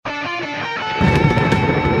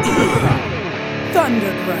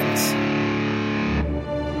Undergrunt.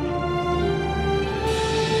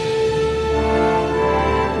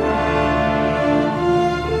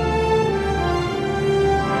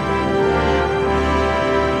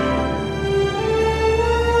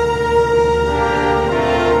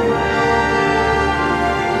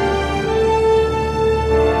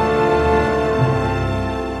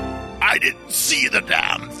 I didn't see the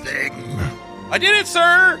damn thing. I did it,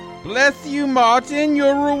 sir! Bless you, Martin.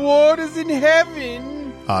 Your reward is in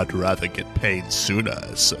heaven. I'd rather get paid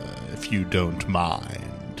sooner, sir, if you don't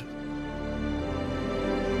mind.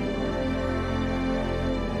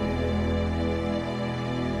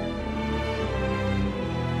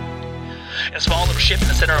 In a small little ship in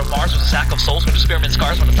the center of Mars was a sack of souls with experiment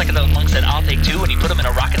scars. When the psychedelic monk said, "I'll take two," and he put them in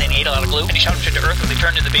a rocket and he ate a lot of glue. And he shot them straight to Earth when they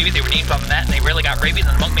turned into babies. They were named Bob and Matt, and they rarely got rabies.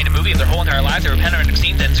 And the monk made a movie of their whole entire lives. They were panoramic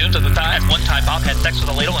scenes and zooms of the time. One time Bob had sex with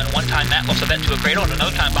a ladle, and one time Matt lost a vet to a cradle, and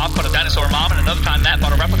another time Bob caught a dinosaur mom, and another time Matt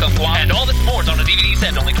bought a replica of Guam. And all this more is on a DVD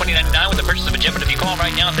set, only $20.99 with the purchase of a gem. But if you call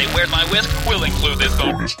right now and say, "Where's my whisk?" we'll include this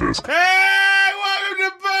bonus disc. Hey, welcome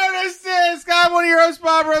to Bonus Disc. I'm one of your hosts,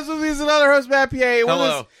 Bob Russell. He's another host, Matt P.A.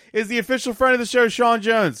 Hello. Is the official friend of the show, Sean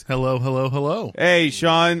Jones. Hello, hello, hello. Hey,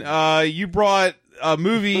 Sean, you brought a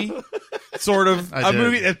movie, sort of. I a did.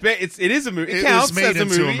 movie. It is a movie. It It counts was made as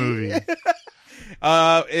into a movie.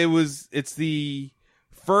 It's the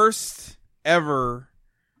first ever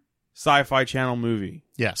Sci-Fi Channel movie.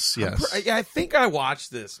 Yes, yes. I think I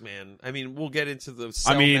watched this, man. I mean, we'll get into the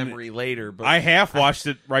cell memory later, but I half watched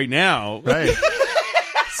it right now. Right.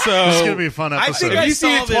 So It's going to be a fun episode. think if I you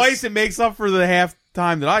see saw it this- twice, it makes up for the half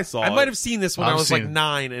time that I saw I it. might have seen this when I've I was like seen it.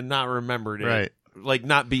 9 and not remembered it. Right. Like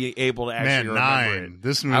not being able to actually Man, remember 9. it.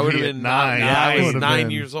 This I would movie have at been 9. Yeah, I was would've 9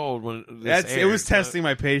 been- years old when this It was aired, testing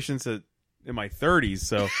my patience in my 30s.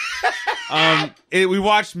 So, we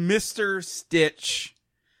watched Mr. Stitch,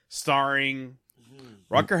 starring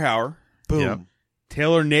Rutger Hauer, Boom. Yep.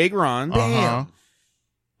 Taylor Negron, Uh-huh.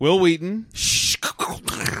 Will Wheaton,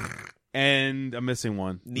 and I'm missing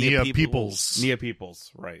one. Nia Peoples. Nia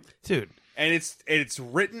Peoples, right? Dude. And it's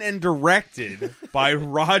written and directed by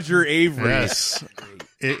Roger Avery. Yes.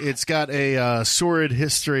 It's got a sordid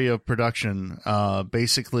history of production.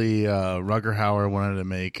 Basically, Rutger Hauer wanted to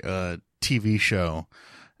make a TV show,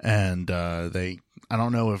 and I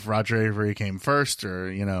don't know if Roger Avery came first or,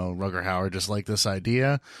 Rutger Hauer just liked this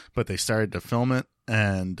idea, but they started to film it,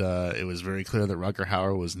 and it was very clear that Rutger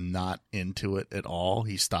Hauer was not into it at all.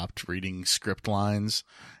 He stopped reading script lines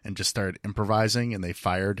and just started improvising, and they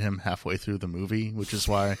fired him halfway through the movie, which is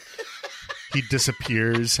why he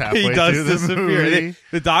disappears halfway He does through the disappear. movie.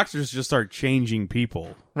 The doctors just start changing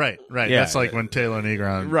people. Right. Yeah. That's like when Taylor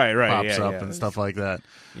Negron Right, pops yeah, up yeah. and stuff like that.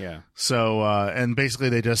 Yeah. So, and basically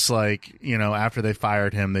they just after they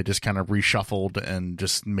fired him, they just kind of reshuffled and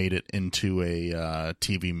just made it into a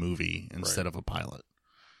TV movie instead of a pilot.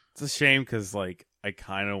 It's a shame because, I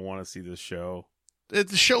kind of want to see this show.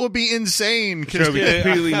 The show would be insane. The show would be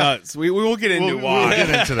completely nuts. We will get into why. We'll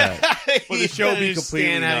get into that. Well, the show would be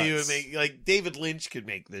completely how you would nuts. make like David Lynch could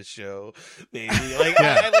make this show, maybe. Like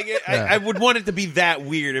Yeah. I would want it to be that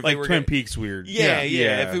weird if Like they were Twin gonna, Peaks weird. Yeah,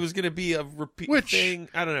 Yeah. If it was gonna be a repeat Which- thing,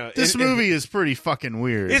 I don't know. This movie is pretty fucking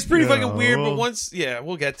weird. It's pretty you fucking know? weird, but once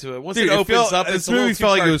we'll get to it. Once Dude, it opens up, this it's a movie little too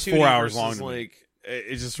felt like it was 4 cartoony hours versus, long. To me. Like,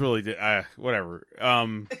 It just really did. Whatever.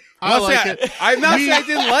 I like it. I'm not saying I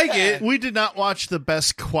didn't like it. We did not watch the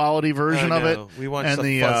best quality version Oh, of no. it. We watched and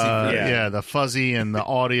the fuzzy version. the fuzzy and the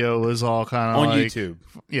audio was all kind of On like, YouTube.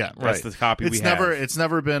 Yeah, That's right. the copy it's we never have. it's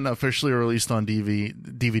never been officially released on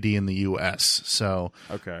DVD in the US. So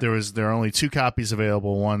Okay. there are only 2 copies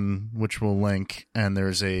available, one which we'll link, and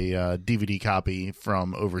there's a DVD copy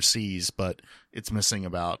from overseas, but it's missing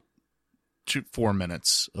about 4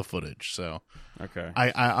 minutes of footage. So Okay.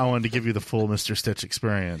 I wanted to give you the full Mr. Stitch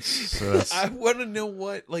experience. So that's I want to know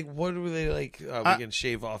what were they like? We can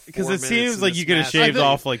shave off Because 4 it minutes seems in like this you could have massive- shaved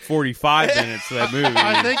off 45 minutes of that movie.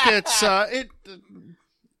 I think it's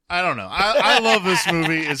I don't know. I love this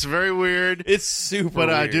movie. It's very weird, It's super, but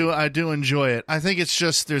weird. I do enjoy it. I think it's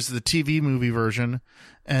just there's the TV movie version,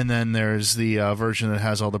 and then there's the version that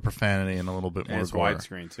has all the profanity and a little bit And more it's gore.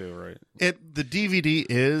 widescreen too, right? The DVD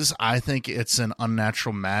is, I think it's an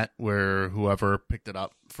unnatural mat where whoever picked it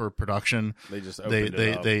up for production, They just opened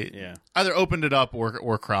it up. Yeah. either opened it up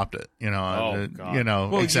or cropped it. Oh, God. Exactly.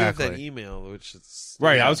 Well, you have that email, which is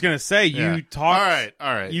Right. yeah. I was gonna say Yeah. you talked.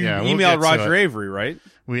 All right. You yeah, we'll emailed get to Roger it. Avery, right?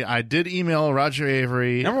 I did email Roger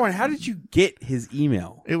Avery. Number one, how did you get his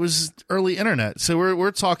email? It was early internet, so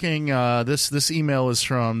we're talking. This email is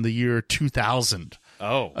from the year 2000,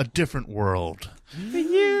 Oh, a different world. the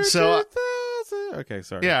year So, 2000. Okay,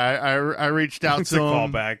 sorry. Yeah, I reached out It's to a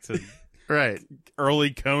him callback to Right.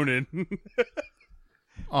 Early Conan.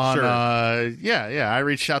 On Sure. I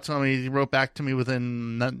reached out to him. He wrote back to me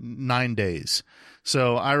within 9 days.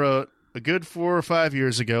 So I wrote, a good 4 or 5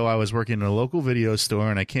 years ago, I was working in a local video store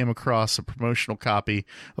and I came across a promotional copy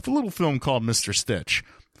of a little film called Mr. Stitch.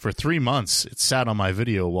 For 3 months, it sat on my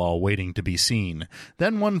video wall waiting to be seen.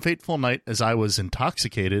 Then one fateful night, as I was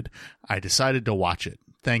intoxicated, I decided to watch it.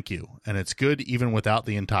 Thank you. And it's good even without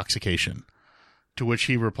the intoxication. To which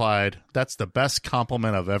he replied, that's the best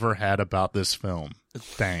compliment I've ever had about this film.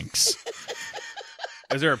 Thanks.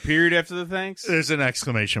 Is there a period after the thanks? There's an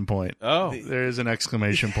exclamation point. Oh. There is an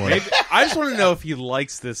exclamation point. Maybe, I just want to know if he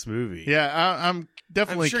likes this movie. Yeah, I'm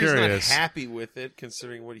definitely I'm sure curious. he's not happy with it,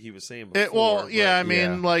 considering what he was saying before.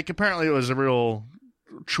 Apparently it was a real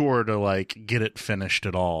chore to, like, get it finished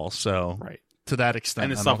at all. So, Right. to that extent,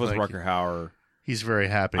 And the I stuff don't with think Rutger Hauer. he's very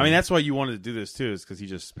happy. I mean, that's why you wanted to do this, too, is because he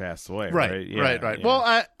just passed away, right? Right. Yeah, yeah.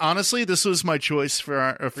 Well, honestly, this was my choice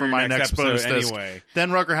for your my next bonus episode disc. anyway. Then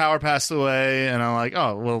Rutger Hauer passed away, and I'm like,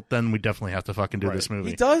 oh, well, then we definitely have to fucking do this movie.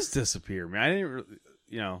 He does disappear, man.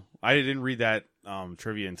 I didn't read that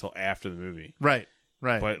trivia until after the movie. Right.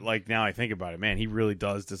 But like now I think about it, man, he really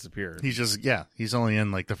does disappear. He's only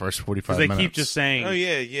in like the first 45 Because minutes. they keep just saying, Oh,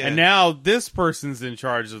 yeah. and now this person's in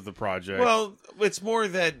charge of the project. Well, it's more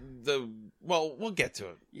that we'll get to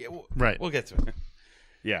it. Yeah, Right. We'll get to it.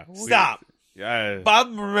 yeah. Stop. Yeah. Bob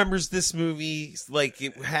remembers this movie like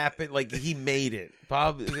it happened, like he made it.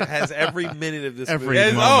 Bob has every minute of this Every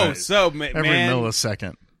movie. moment. Man, every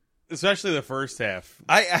millisecond. especially the first half.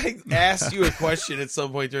 I asked you a question at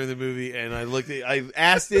some point during the movie, and I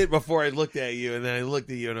asked it before I looked at you, and then I looked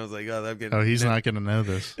at you, and I was like, "Oh, I'm getting." Oh, he's not going to know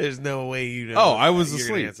this. There's no way you know. Oh, I was you're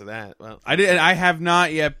gonna asleep. answer that. Well, I did. I have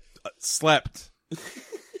not yet slept.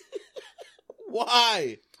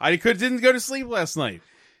 why? I didn't go to sleep last night.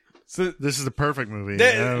 So This is the perfect movie.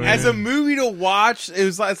 as a movie to watch,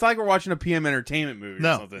 it's like we're watching a PM Entertainment movie or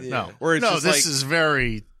No, something. no. Where it's just this like is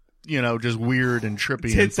very, just weird and trippy.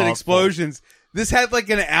 tits and thoughtful. explosions. This had like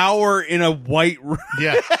an hour in a white room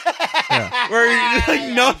Yeah. where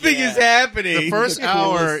like nothing is happening. The first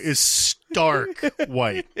hour is stark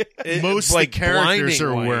white. Most of the like characters blinding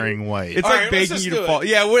are white. wearing white. It's All like right, let's begging just you do to it. fall.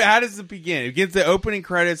 Yeah, how does it begin? It begins the opening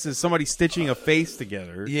credits as somebody stitching a face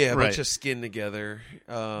together. Yeah, a Right. bunch of skin together.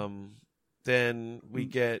 Then we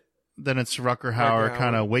get Then it's Rutger Hauer Hauer.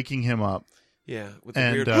 kind of waking him up. with the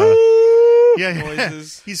And, weird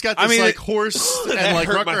noises. He's got I this mean, like horse, and like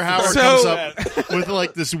hurt my Rutger Hauer throat. comes up with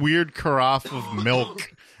like this weird carafe of milk,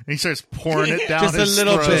 and he starts pouring it down Just a his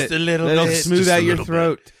little throat. bit. Just a little It'll bit. smooth Just a out your little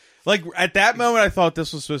throat. Like at that moment, I thought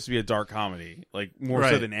this was supposed to be a dark comedy, like more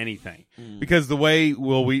so Right. than anything, because the way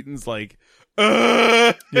Will Wheaton's like,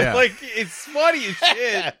 yeah, like it's funny as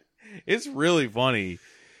shit. It's really funny.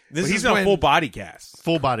 This But he's is in a when- full body cast.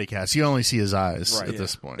 Full body cast. You only see his eyes Right. at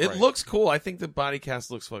this point. It looks cool. I think the body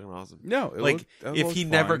cast looks fucking awesome. No, Like if he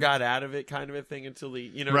never got out of it, kind of a thing until he,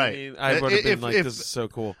 what I Right. mean? I would have been If- like, if- this is so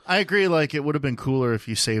cool. I agree. Like it would have been cooler if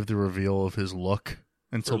you saved the reveal of his look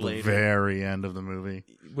until For the later. very end of the movie,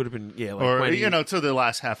 Would have been like or when he- to the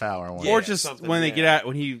last half hour. One. Yeah, or just something, when they yeah. get out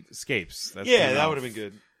when he escapes. That's yeah, enough. that would have been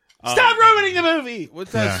good. Stop ruining the movie.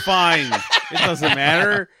 That's Yeah. fine. It doesn't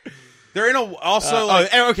matter. They're in a also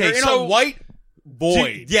okay, They're in so- a white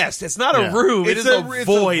void. Yes, it's not Yeah. a room. It's It is a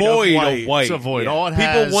void of white. It's a void. Yeah. All it People,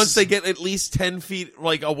 has, once they get at least 10 feet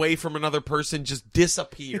like away from another person, just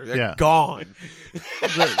disappear. They're Yeah. gone.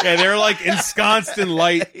 Yeah, they're like ensconced in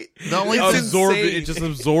light. the only It's Absorbed. insane. It just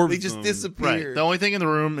absorbs. They just them. disappear. right. The only thing in the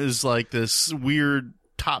room is like this weird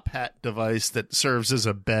top hat device that serves as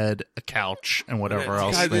a bed, a couch, and whatever It's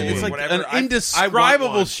else God, they it's need. like Whatever. an I want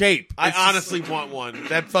indescribable one. shape. I It's just- honestly want one.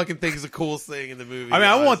 That fucking thing is the coolest thing in the movie. I mean,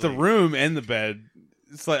 I want the honestly. room and the bed.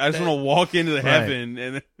 It's like I just want to walk into the heaven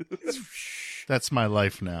and That's my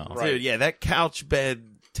life now. Right. Dude, yeah, that couch bed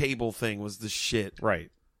table thing was the shit. right.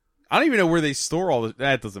 I don't even know where they store all this.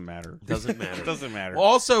 That doesn't matter. Doesn't matter. It doesn't matter. Well,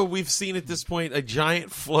 also, we've seen at this point a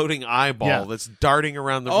giant floating eyeball Yeah. that's darting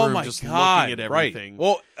around the Oh room, my just god! looking at Right. everything.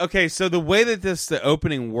 Well, okay. So the way that the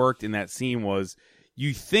opening worked in that scene was,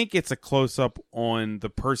 you think it's a close up on the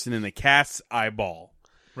person in the cat's eyeball.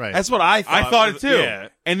 Right. That's what I thought. I thought it too. Yeah.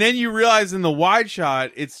 And then you realize in the wide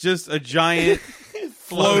shot, it's just a giant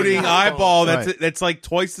floating eyeball Right. that's like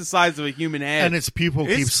twice the size of a human head. and its pupil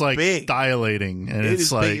It's keeps like big. dilating, and It it's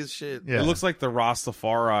is like big as shit. yeah. It looks like the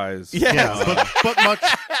Rastafari's. Yeah. yeah, but much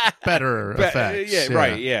better effects. Yeah,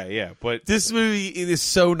 right. Yeah. But This movie it is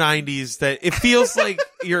so 90s that it feels like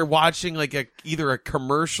you're watching like either a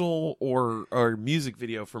commercial or music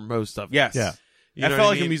video for most of it. yes, Yeah. You know I what felt I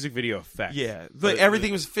like a mean? music video effect. Yeah, but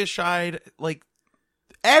everything was fish-eyed. Like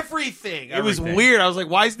Everything. It was Everything. weird. I was like,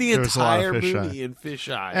 why is the There was a lot of entire fisheye. movie in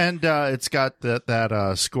fisheye? And it's got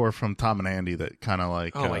that score from Tom and Andy that kind of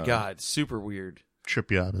like oh my god, super weird.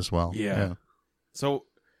 trip you out as well. Yeah. So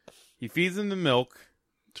he feeds him the milk,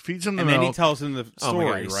 Feeds him the and milk. then he tells him the Oh my story,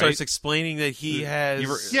 god, he right? starts explaining that he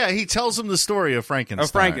has. Yeah, he tells him the story of Frankenstein.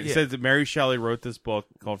 Frankenstein. Yeah. Says that Mary Shelley wrote this book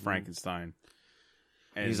called Frankenstein.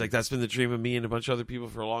 And he's like, that's been the dream of me and a bunch of other people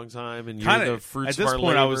for a long time, and you're Kinda, the fruits at this of our point,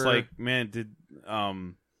 labor. I was like, man, did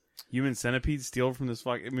Human Centipede steal from this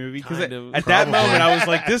fucking movie? Because Kind of. at that Probably. moment, I was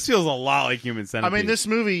like, this feels a lot like Human I Centipede. mean, this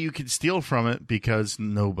movie you could steal from it because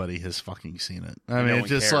nobody has fucking seen it. I No mean, one it's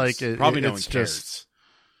just cares. like Probably no it's one cares. just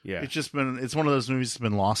yeah, it's one of those movies that's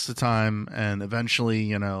been lost to time, and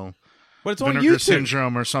eventually, but it's on Vinegar YouTube.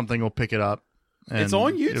 Syndrome or something will pick it up. And It's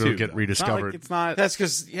on YouTube. It'll get though. rediscovered. It's not. that's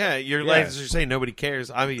because you're Yeah. like as you're saying, nobody cares.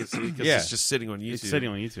 I mean, it's because Yeah. it's just sitting on YouTube. It's sitting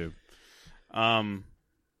on YouTube.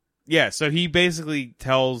 Yeah. So he basically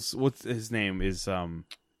tells what's his name is Well,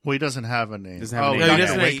 he doesn't have a name. Doesn't have a name. No, he Dr.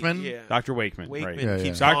 doesn't. Wakeman. Yeah. Dr. Wakeman. Wakeman Right. Yeah,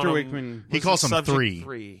 keeps yeah. Dr. calling him- Wakeman. He what's calls the him subject?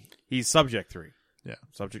 3. He's subject 3. Yeah.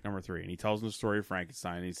 Subject number 3, and he tells him the story of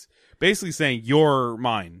Frankenstein. He's basically saying, "You're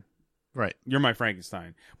mine. Right. You're my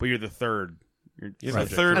Frankenstein, but you're the third. You're You're Right.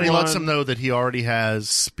 the third And he lets one. him know that he already has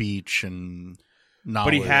speech and knowledge.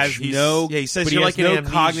 But he has He's- no. yeah, he says but you're he like has an no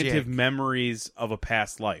amnesiac. cognitive memories of a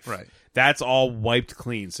past life. Right. That's all wiped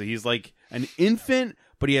clean. So he's like an infant,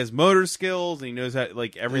 but he has motor skills and he knows how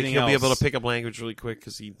like everything He'll else. be able to pick up language really quick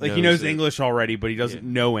because he knows it. English already, but he doesn't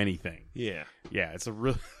know anything. Yeah. Yeah, it's a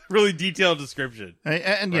really really detailed description.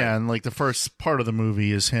 And yeah, and like the first part of the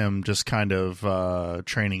movie is him just kind of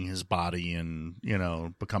training his body and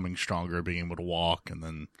becoming stronger, being able to walk, and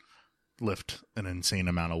then lift an insane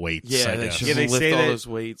amount of weights. Yeah, I they guess. should Yeah, they lift say all that those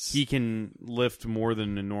weights. He can lift more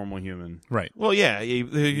than a normal human. Right. Well, yeah,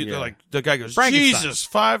 Yeah. like the guy goes, Frankenstein. Jesus,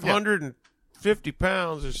 550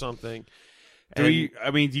 pounds or something. Do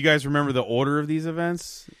And- you guys remember the order of these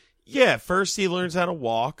events? Yeah, first he learns how to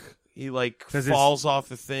walk. He 'Cause falls off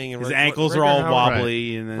the thing, and His ankles are all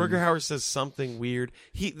wobbly, and then Rutger Hauer says something weird.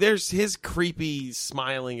 There's his creepy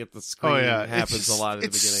smiling at the screen. Oh yeah, happens a lot at the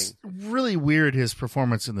beginning. It's really weird his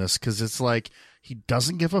performance in this because it's like he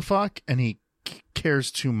doesn't give a fuck and he cares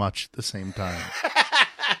too much at the same time.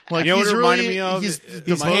 Like You know what he's it reminded really, me of? He's He's hamming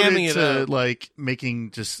devoted it to up. like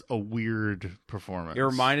making just a weird performance. it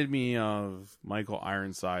reminded me of Michael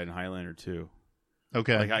Ironside in Highlander 2.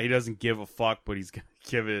 Okay, Like he doesn't give a fuck, but he's gonna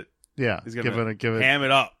give it. yeah, He's gonna give it ham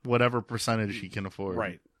it up. whatever percentage he can afford.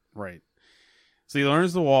 Right. So he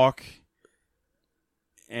learns to walk,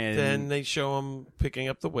 and Then they show him picking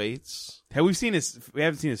up the weights. have we seen his? We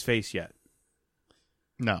haven't seen his face yet.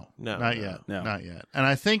 No, No, not no, yet, no. not yet. And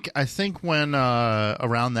I think when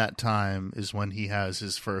around that time is when he has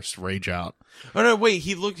his first rage out. Oh no, wait.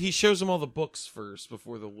 He shows him all the books first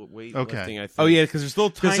before the weightlifting. Okay. I think. Oh yeah, because there's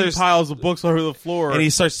still tiny there's- piles of books all over the floor. And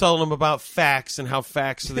he starts telling him about facts and how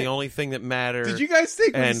facts are the only thing that matter. Did you guys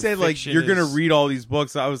think when he And said like fiction you're gonna is- read all these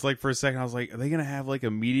books? I was like, for a second, I was like, are they gonna have like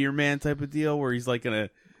a Meteor Man type of deal where he's like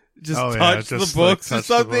gonna just Oh, yeah, touch just, the like, books or touch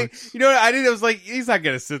the something? books. You know what I did? I was like, he's not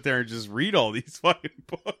gonna sit there and just read all these fucking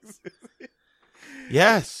books.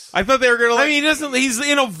 Yes. I thought they were gonna. Like, I mean, he doesn't. He's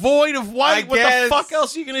in a void of white. I What the guess. fuck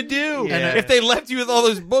else are you gonna do? Yeah. If they left you with all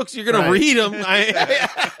those books, you're gonna Right. read them.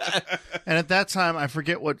 And at that time, I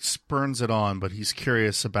forget what spurns it on, but he's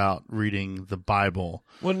curious about reading the Bible.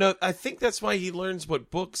 Well, no, I think that's why he learns what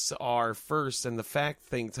books are first, and the fact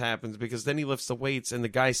things happens because then he lifts the weights, and the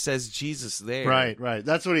guy says Jesus there. Right.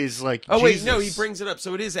 That's what he's like. Oh wait, Jesus. no, he brings it up.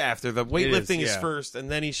 So it is after the weightlifting is yeah. first, and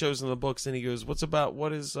then he shows him the books, and he goes,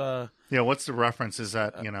 what is Yeah, what's the reference? Is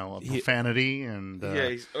that a profanity and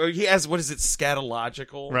or he has what is it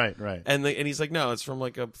scatological? right. And he's like, no, it's from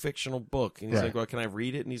like a fictional book. And he's Right. like, well, can I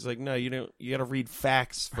read it? And he's like, no, you got to read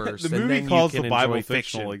facts first. the and movie then calls you can the Bible enjoy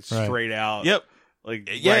fictional, like fiction. Right. straight out. Yep. Like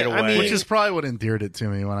Yeah, right I away. mean- Which is probably what endeared it to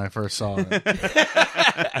me when I first saw it.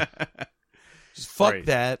 Just fuck Right.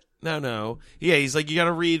 that. No. Yeah, he's like, you got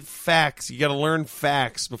to read facts. You got to learn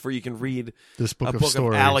facts before you can read This book a of book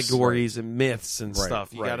stories. of allegories and myths and Right,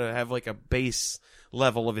 stuff. You right. got to have like a base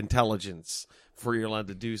level of intelligence before you're allowed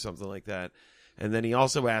to do something like that. And then he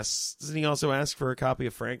also asks, doesn't he also ask for a copy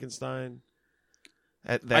of Frankenstein?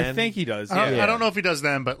 At then? I think he does. I Yeah. don't know if he does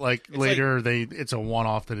then, but like later it's a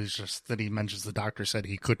one-off that is just that he mentions the doctor said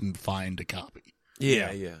he couldn't find a copy.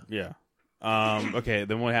 Yeah. Yeah. Okay.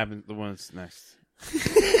 Then what happens? The one's next.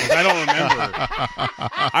 'Cause I don't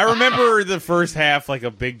remember. I remember the first half like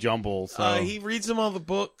a big jumble. So He reads him all the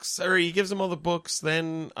books, or he gives him all the books.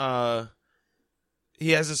 Then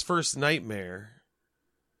he has his first nightmare,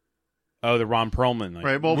 Oh, the Ron Perlman. Like,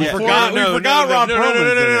 Right, well, we before- forgot Ron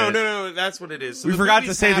Perlman's in it. No, that's what it is. So We the forgot to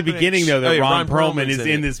movie's say at the happening- beginning, though, that Oh, yeah, Ron Perlman Perlman's is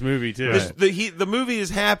in this movie, too. Right. The movie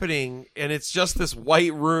is happening, and it's just this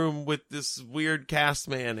white room with this weird cast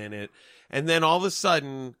man in it, and then all of a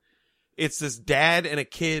sudden, it's this dad and a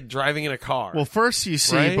kid driving in a car. Well, first you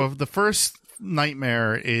see, Right? but the first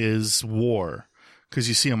nightmare is war, because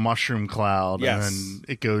you see a mushroom cloud, Yes. and then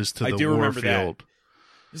it goes to I the do war remember that. field.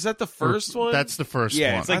 is that the first one? That's the first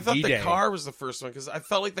Yeah, one. it's like I thought D-Day. the car was the first one because I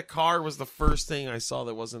felt like the car was the first thing I saw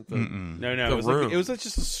that wasn't the. No, The it was, room. it was like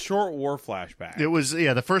just a short war flashback. It was,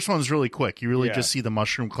 yeah, the first one's really quick. You really Yeah. just see the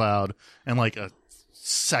mushroom cloud and like a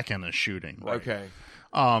second of shooting. Okay.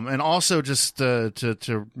 And also just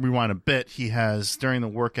to rewind a bit, he has, during the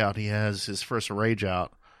workout, he has his first rage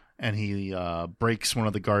out, and he breaks one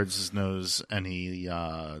of the guards' nose, and he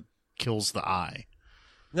kills the eye.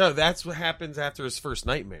 No, that's what happens after his first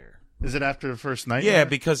nightmare. Is it after the first night? Yeah,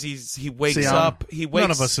 because he wakes See, up. He wakes.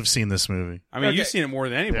 None of us have seen this movie. I mean, Okay. you've seen it more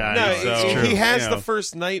than anybody. Yeah, No, it's he true. has you the know.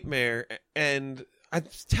 first nightmare, and I'm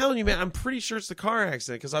telling you, man, I'm pretty sure it's the car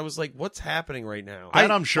accident because I was like, "What's happening right now?" That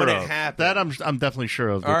I'm sure when of. It happened. That I'm definitely sure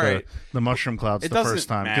of. All That right. the mushroom cloud's It the doesn't first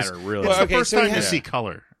time. 'cause matter, really. It's Well, the okay, first so he time you has- see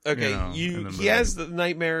color. Okay, you know, in the he movie. has the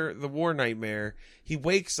nightmare, the war nightmare. He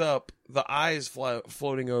wakes up, the eye is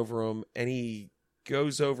floating over him, and he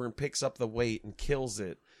goes over and picks up the weight and kills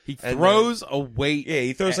it. He And throws a weight. Yeah,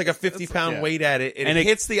 he throws like a 50-pound yeah. weight at it, and, And it it-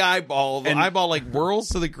 hits the eyeball. The and- eyeball like whirls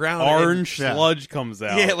to the ground. Orange Yeah. sludge comes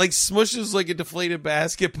out. And, yeah, it, like smushes like a deflated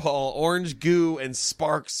basketball. Orange goo and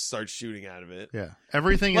sparks start shooting out of it. Yeah,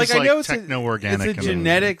 everything Like, is I like know it's techno-organic. It's a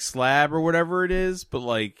genetic slab or whatever it is, but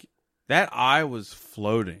like that eye was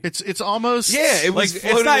floating. It's almost Yeah, it was like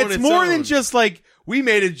floating on it's its more own. than just like we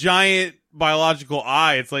made a giant biological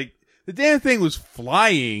eye. It's like the damn thing was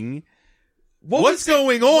flying. What's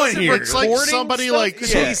going on Was it here? It's like recording somebody, stuff? like-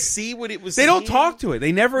 Could Yeah. we see what it was? They don't seeing? talk to it.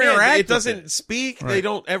 They never Yeah, interact. it with doesn't speak. They Right.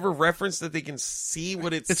 don't ever reference that they can see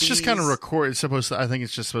what it It's sees. just kind of record. It's supposed to. I think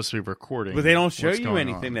it's just supposed to be recording. But they don't show what's you going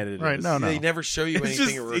anything on. that it is. Right? No, no. They never show you It's anything.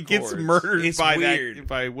 just it it gets records. murdered It's by weird.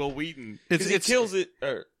 by Will Wheaton. It kills it.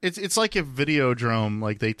 It's like if Videodrome,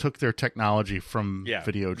 like they took their technology from Yeah.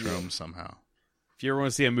 Videodrome somehow. If you ever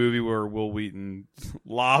want to see a movie where Will Wheaton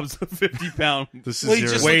lobs a 50-pound This is Well, he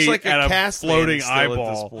your just weight looks like at a a cast floating man still at this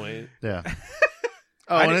eyeball. point. yeah.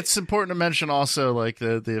 Oh, and it's important to mention also, like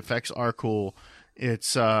the effects are cool.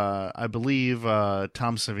 It's I believe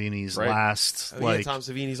Tom Savini's Right. last Oh, yeah, Tom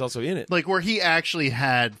Savini's also in it. like where he actually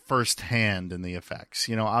had first hand in the effects.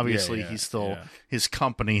 You know, obviously Yeah, he's still yeah. his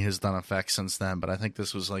company has done effects since then, but I think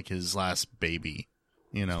this was like his last baby.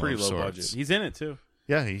 You know, Pretty of low sorts. budget. He's in it too.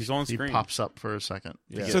 Yeah, He's on he screen. pops up for a second.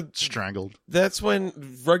 Yeah. Yeah. So- Strangled. That's when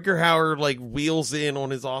Rutger Hauer like wheels in on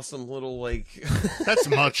his awesome little like. That's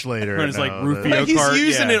much later. When it's like no, Rufio Like, he's kart,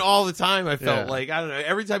 using yeah. it all the time. I felt Yeah. like I don't know.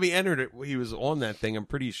 Every time he entered it, he was on that thing. I'm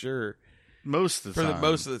pretty sure most of the for the time.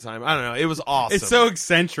 most of the time. I don't know. It was awesome. It's so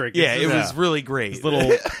eccentric. yeah, It's it just was really great. this little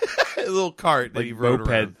a little cart that like he rode moped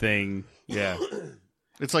around. thing. Yeah,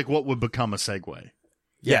 It's like what would become a Segway.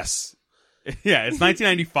 Yes. yeah. It's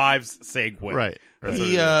 1995's Segway. Right.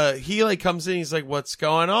 He like comes in. He's like, "What's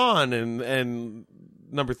going on?" And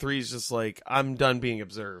number 3 is just like, "I'm done being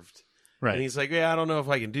observed." Right. And he's like, "Yeah, I don't know if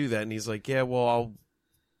I can do that." And he's like, "Yeah, well, I'll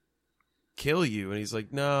kill you." And he's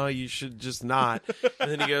like, "No, you should just not."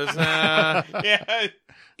 And then he goes, "Nah." Yeah.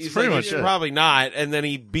 He's pretty like, much "You should it." probably not." And then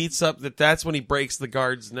he beats up that. That's when he breaks the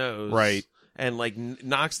guard's nose, Right. And like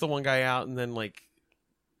knocks the one guy out, and then like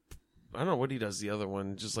I don't know what he does. The other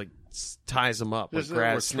one just like ties him up, like Just,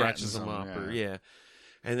 grabs, or snatches threatens him him, up, or yeah. yeah.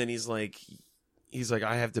 And then he's like,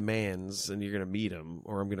 I have demands, and you're gonna meet him,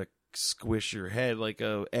 or I'm gonna squish your head like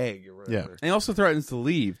a egg or whatever. Yeah. And he also threatens to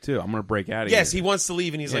leave too. I'm going to break out of Yes, here. he wants to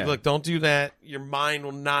leave, and he's like, Yeah. "Look, don't do that. Your mind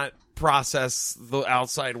will not process the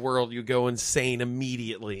outside world. You go insane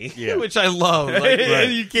immediately." Yeah. Which I love. Like,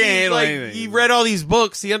 You can't he's handle like, anything. he read all these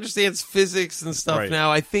books. He understands physics and stuff Right. now.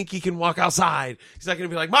 I think he can walk outside. He's not going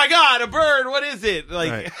to be like, "My God, a bird! What is it?"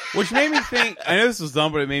 Like, Right. Which made me think. I know this was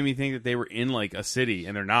dumb, but it made me think that they were in like a city,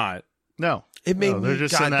 and they're not. No. It made No, they're me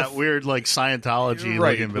just God, in that the weird like Scientology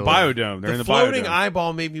Right, looking the building. biodome. They're in the floating biodome.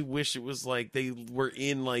 eyeball made me wish it was like they were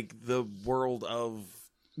in like the world of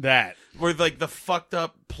That where like the fucked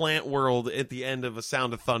up plant world at the end of A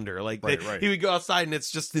Sound of Thunder. Like Right, right. he would go outside and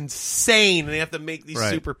it's just insane, and they have to make these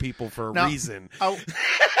Right. super people for a Now- reason. I,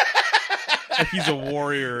 He's a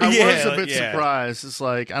warrior. I was Yeah, a bit surprised. It's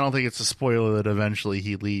like, I don't think it's a spoiler that eventually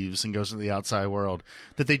he leaves and goes into the outside world.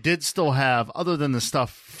 That they did still have, other than the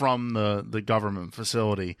stuff from the government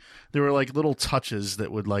facility, there were like little touches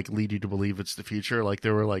that would like lead you to believe it's the future. Like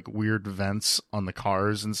there were like weird vents on the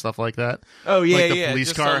cars and stuff like that. Oh yeah, like the yeah. police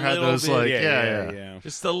just car a had little those bit. like yeah.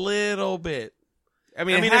 Just a little bit. I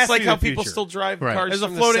mean, it's like how people still drive Right. cars There's a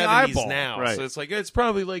from floating the 70s eyeball. now. Right. So it's like, it's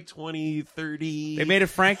probably like 20, 30. They made a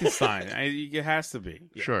Frankenstein. It has to be.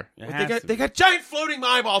 Sure. It But has to they be. got giant floating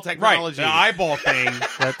eyeball right. technology. The eyeball thing.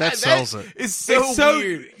 That sells it. It's so, it's so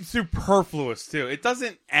weird. superfluous too. It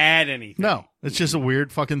doesn't add anything. No, it's just a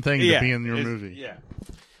weird fucking thing to be in your it's- movie. Yeah.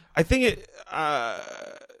 I think it.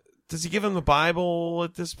 Does he give him the Bible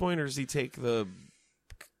at this point, or does he take the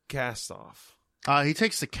cast off? He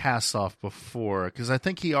takes the cast off before, because I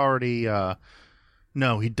think he already.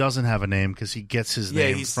 No, he doesn't have a name because he gets his Yeah,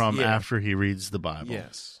 name he's- from yeah. after he reads the Bible.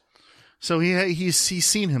 Yes. So he's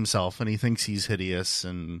seen himself and he thinks he's hideous,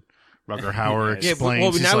 and Rutger Hauer Yeah, explains.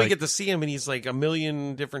 well, he's now we like, get to see him, and he's like a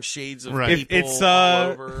million different shades of Right. people It's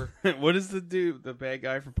all over. what is the dude? The bad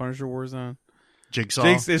guy from Punisher Warzone? Jigsaw.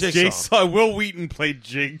 It's Jigsaw. Jigsaw. Will Wheaton played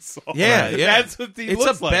Jigsaw. Yeah, Right. yeah. That's what he It's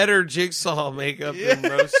looks a like. better Jigsaw makeup than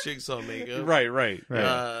most Jigsaw makeup. Right. Right.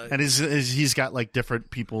 Uh, And he's got like different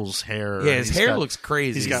people's hair. Yeah, and his he's hair got- looks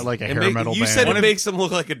crazy. he's got, like, a It hair metal You band. said One it of- makes him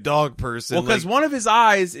look like a dog person. Well, because like, one of his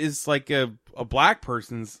eyes is like a black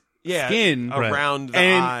person's skin. Right. around the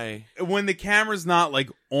And eye. when the camera's not like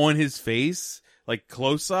on his face, like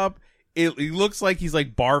close up, it looks like he's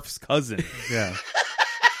like Barf's cousin. Yeah.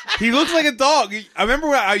 He looks like a dog. I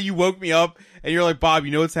remember how you woke me up and you're like, Bob,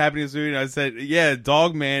 you know what's happening in this movie? And I said, yeah,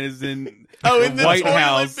 Dog Man is in In the White toilet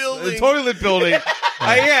House. building. The toilet building.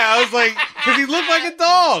 I was like, because he looked like a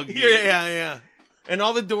dog. Yeah. And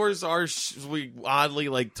all the doors are oddly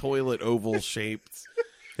like toilet oval shaped.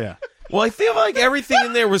 Yeah. Well, I feel like everything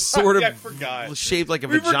in there was sort of I forgot. shaped like a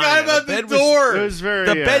We vagina. forgot about the bed door. It was very.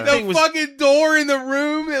 The bed The thing was- fucking door in the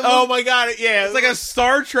room. It Oh looked- my god! Yeah, It's like a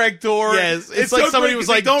Star Trek door. Yes, it's like so somebody great was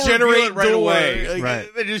 'cause like, they don't generate reveal it right door. away. Like,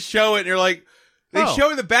 Right. They just show it, and you're like, they Oh. show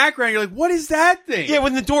it in the background. You're like, what is that thing? Yeah,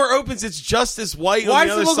 when the door opens, it's just as white Why on the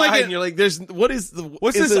does other it look side, like and you're like, "There's what is the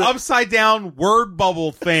What's is this it- upside down word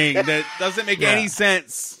bubble thing that doesn't make any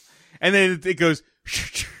sense? And then it goes,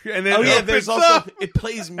 and then Oh it yeah, opens there's also up. it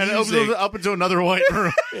plays music. And it opens up into another white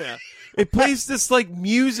room. Yeah, it plays this like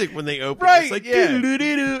music when they open. Right, It's like yeah.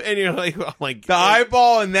 doo-doo-doo-doo, and you're like, oh my The god.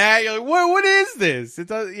 eyeball and that. You're like, what is this? It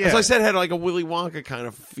does. Yeah. As I said, it had like a Willy Wonka kind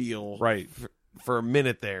of feel. Right. For a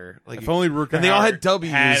minute there, like If only Rutger and they all Hauer had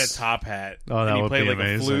W's. had a top hat. Oh, that and he would played be like a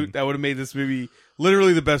amazing. flute. That would have made this movie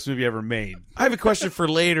literally the best movie ever made. I have a question for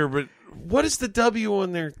later, but what does the W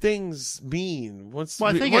on their things mean? Once Well,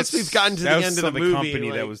 I think once it's- we've gotten to the That was end of the the movie, company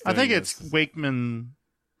like, that was. I think doing it's this. Wakeman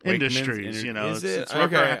Industries. You know, Is it's it?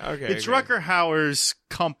 Rutger, Okay, it's okay. Rutger Hauer's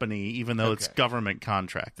company, even though it's Okay. government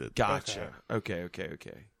contracted. Gotcha. Okay.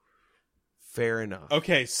 Fair enough.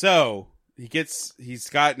 Okay, so he's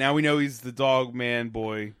got, now we know he's the dog man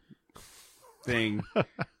boy thing.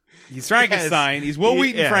 He's Frankenstein. He's Will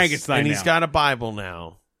Wheaton Yes, Frankenstein and now. he's got a Bible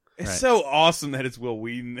now. It's Right. so awesome that it's Will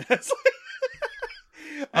Wheaton. It's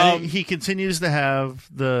And he continues to have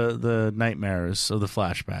the nightmares of the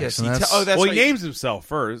flashbacks. Yes, and he that's, te- oh, that's well, right. he names himself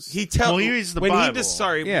first. He tells Well, he reads the when Bible.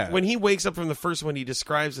 Yeah. when he wakes up from the first one, he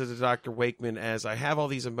describes it to Dr. Wakeman as I have all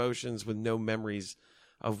these emotions with no memories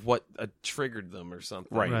of what triggered them or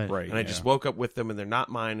something. right. And I just woke up with them and they're not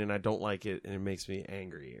mine and I don't like it and it makes me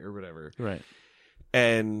angry or whatever. right.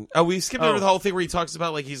 And we skipped over the whole thing where he talks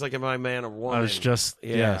about like he's like, am I a man or woman? I was just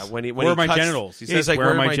yeah. When he Where are my cuts- genitals? He yeah, says, he's like, "Where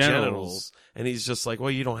are are my my genitals?" And he's just like, well,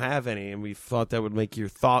 you don't have any, and we thought that would make your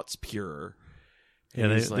thoughts pure. Yeah,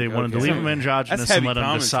 And they, he's they like, wanted to okay. leave him androgynous That's and heavy let him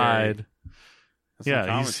commentary. decide. That's some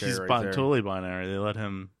Yeah, he's commentary right there. totally binary. They let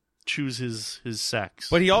him choose his sex.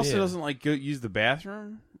 But he also Yeah. doesn't like go use the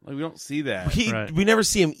bathroom. Like we don't see that. We never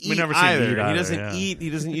see him eat never see him either. eat He either, doesn't yeah. eat. He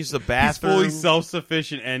doesn't use the He's bathroom. fully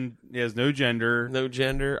self-sufficient and he has no gender, No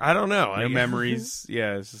gender. I don't know. no memories.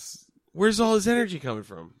 Yeah, it's just Where's all his energy coming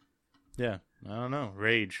from? yeah, I don't know.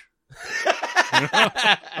 Rage.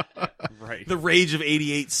 right. The rage of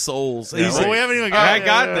 88 souls. Yeah, He's well, like- we haven't even I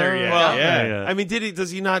got there yet. Well, yeah. I mean, does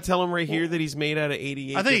he not tell him right here that he's made out of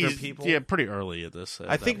 88 I think different he's people? pretty early at this.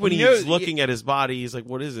 I think when He he's knows- looking at his body, he's like,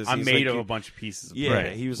 "What is this?" I'm He's made like, of a bunch of pieces. Of Yeah,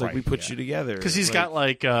 Right. he was like, Right, "We put yeah. you together." because he's got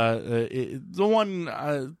like the one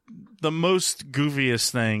the most goofiest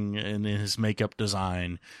thing in his makeup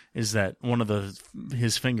design is that one of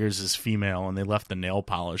his fingers is female, and they left the nail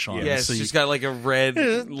polish on. Yes, so she's got like a red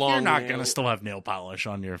long. You're not nail. gonna still have nail polish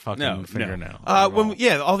on your fucking No. fingernail.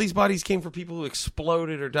 All these bodies came from people who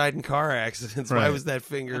exploded or died in car accidents. Why Right. was that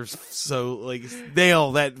finger so like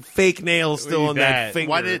that fake nail still on that finger?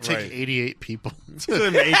 Why did it take Right. 88 people?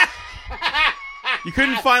 You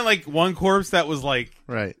couldn't find like one corpse that was like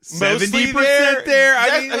Right. 70% Mostly there. I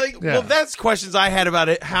That- mean, like, Yeah. well, that's questions I had about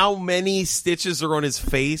it. How many stitches are on his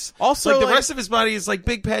face? Also, like the like- rest of his body is like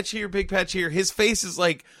big patch here, big patch here. His face is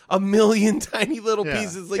like a million tiny little Yeah.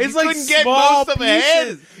 pieces. Like It's you like couldn't get small most of a head.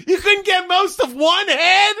 pieces. You couldn't get most of one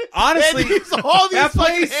head. honestly, And there's all these that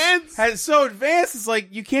fucking place heads. has so advanced. It's like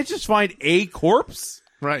you can't just find a corpse.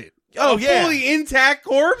 Right. Oh, a yeah. fully intact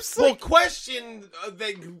corpse. Well, Like, question That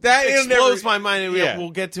that it'll explodes never- my mind, and Yeah.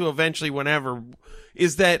 we'll get to eventually whenever,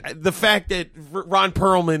 is that the fact that Ron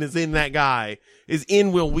Perlman is in that guy, is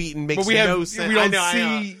in Will Wheaton, makes but we have no sense. we don't I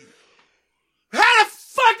know. see. How the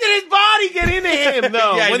fuck did his body get into him,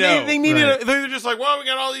 though? Yeah, I when know. they needed, Right. they're just like, well, we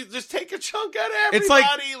got all these, just take a chunk out of everybody. It's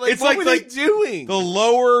like- it's what like were the- they doing? The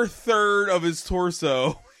lower third of his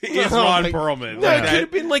torso is Oh, Ron like- Perlman. No, Like it could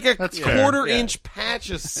have been like a That's fair. quarter-inch patch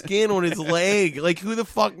of skin on his leg. Like, who the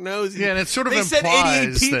fuck knows? Yeah, and it sort of they said 88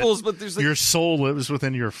 implies peoples, that but there's like, your soul lives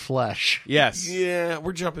within your flesh. Yes, yeah,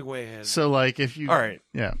 we're jumping way ahead. So, like, if you... All right.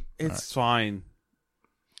 Yeah. it's fine.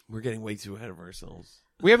 We're getting way too ahead of ourselves.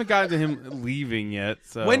 We haven't gotten to him leaving yet.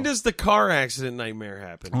 So. When does the car accident nightmare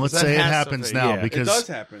happen? Let's That say it has happens to- now, yeah. it because- does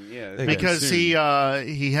happen? Yeah, Because soon.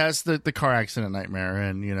 he has the car accident nightmare,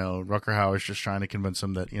 and, you know, Rucker Hauer's just trying to convince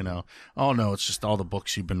him that, you know, oh, no, it's just all the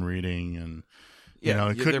books you've been reading, and... Yeah, You know,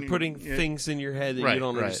 it they're couldn't- putting yeah. things in your head that Right, you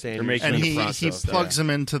don't right. understand. They're You're making trying And to he process that. plugs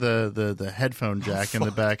him into the headphone jack in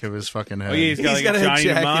the back of his fucking head. Oh yeah, he's got He's like got a a giant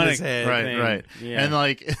jack in mnemonic his head. right, thing. right. Yeah. And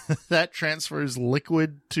like that transfers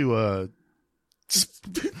liquid to a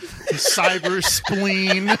cyber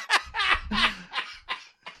spleen.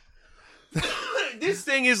 This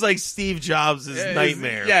thing is like Steve Jobs'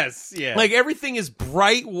 nightmare. Yes, yeah. Like everything is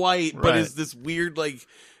bright white, but Right. is this weird like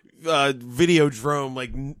Videodrome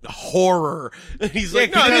like horror. And he's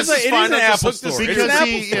like, Yeah, 'cause no, it this is is it fine. is an I'll just Apple hook this store. in. It's an Because Apple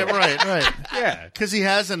he, yeah, store. right. yeah. Because he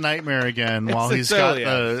has a nightmare again while It's he's got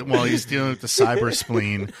totally while he's dealing with the cyber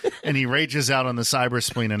spleen, and he rages out on the cyber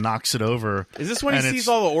spleen and knocks it over. Is this when he And sees it's-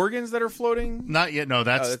 all the organs that are floating? Not yet. No, Oh,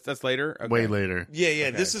 that's that's later. Okay. way later.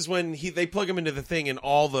 Yeah. This is when they plug him into the thing, and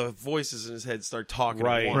all the voices in his head start talking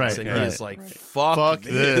Right, at once, right, and right. he's like, "Fuck, Fuck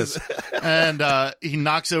this. And he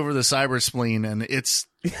knocks over the cyber spleen, and it's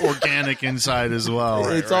organic inside as well.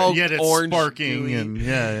 It's all Yet it's orange, sparking, gooey. and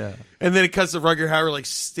yeah. And then it cuts to Rutger Hauer like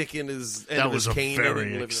sticking his end That of was his a cane in very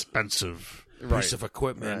and living- expensive. piece of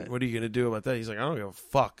equipment. Right. What are you gonna do about that? He's like, I don't give a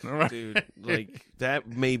fuck, Right. dude. Like that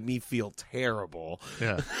made me feel terrible.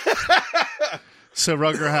 Yeah. So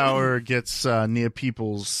Rutger Hauer gets Nia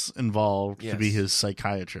Peoples involved to be Yes. his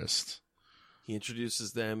psychiatrist. He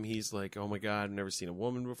introduces them. He's like, oh my god, I've never seen a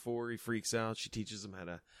woman before. He freaks out. She teaches him how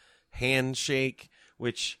to handshake,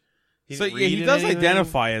 which he So didn't yeah, read he in does anything.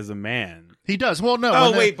 identify as a man. He does. Well, no. Oh,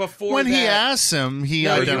 when wait, before when he that- asks him, he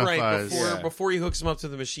No, identifies. you're right. Before, Yeah. before he hooks him up to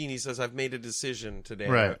the machine, he says, "I've made a decision today.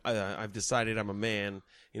 Right. I've decided I'm a man."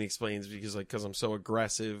 And he explains because I'm so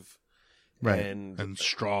aggressive, Right. and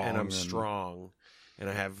strong, and I'm strong, and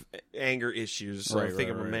I have anger issues, so I Right, think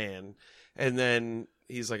right, I'm a right. man. And then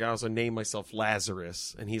he's like, "I also named myself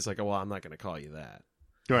Lazarus," and he's like, "Oh well, I'm not going to call you that."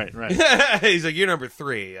 Right, right. He's like, "You're number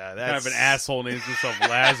 3. That's Kind of an asshole names himself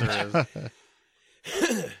Lazarus.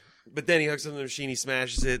 But then he hooks up the machine, he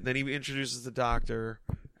smashes it, then he introduces the doctor.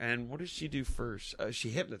 And what does she do first? She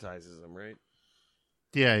hypnotizes him, right?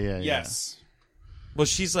 Yeah. Yes. Well,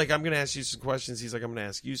 she's like, I'm going to ask you some questions. He's like, I'm going to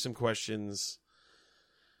ask you some questions.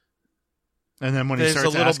 And then when he There's a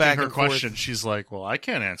starts little asking back her and forth. questions, she's like, "Well, I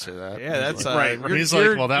can't answer that." Yeah, that's right. you're- He's you're-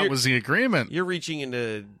 like, "Well, that you're- was the agreement." You're reaching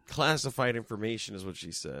into classified information, is what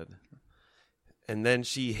she said. And then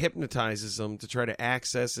she hypnotizes him to try to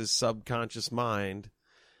access his subconscious mind.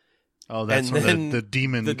 Oh, that's and when then the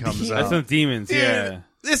demon the comes demon- out. That's some demons. Yeah. Dude,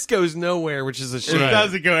 this goes nowhere, which is a It shame.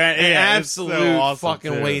 doesn't go. An Yeah, it's absolute so awesome,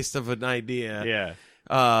 fucking too. waste of an idea. Yeah.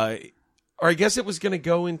 Or I guess it was going to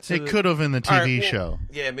go into. It could have in the TV All right, well, show.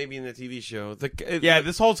 Yeah, maybe in the TV show. Yeah.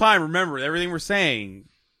 This whole time, remember everything we're saying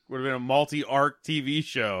would have been a multi-arc TV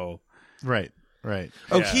show. Right. Oh,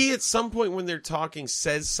 Yeah. he at some point when they're talking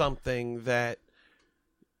says something that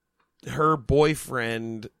her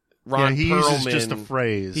boyfriend Ron he Perlman. uses just a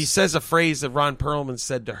phrase. He says a phrase that Ron Perlman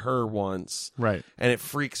said to her once. Right. And it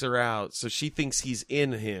freaks her out. So she thinks he's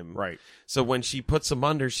in him. Right. So when she puts him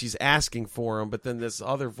under, she's asking for him. But then this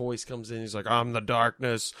other voice comes in. He's like, I'm the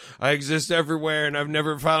darkness. I exist everywhere, and I've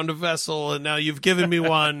never found a vessel, and now you've given me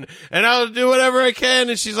one, and I'll do whatever I can.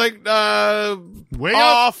 And she's like, Way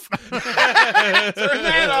off. Turn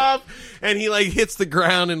that off. And he like hits the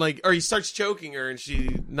ground and like, or he starts choking her, and she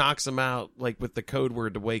knocks him out like with the code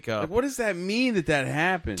word to wake up. Like, what does that mean that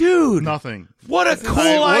happened? Dude, Nothing. what a cool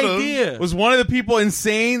I would've. idea. Was one of the people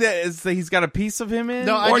insane that he's got a piece of him in?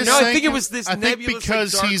 No, Or I just no, I think think it was this I think nebulous,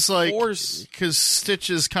 because like, dark he's like force. because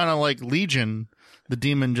Stitch is kind of like Legion. The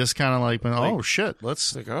demon just kind of like, oh shit,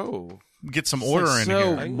 let's It's like, oh, get some order in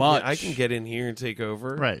so- here. much. I can get in here and take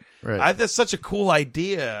over. Right, right. That's such a cool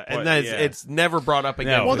idea, and But, then yeah. it's never brought up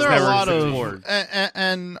again. No, Well, it's there are a never lot of, explored.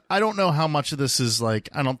 and I don't know how much of this is like.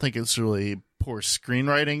 I don't think it's really poor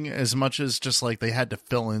screenwriting as much as just like they had to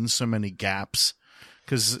fill in so many gaps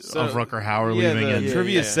because of Rutger Hauer leaving. The And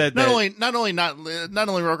trivia said not that only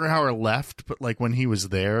Rutger Hauer left, but like when he was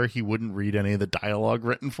there, he wouldn't read any of the dialogue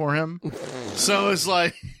written for him. So it's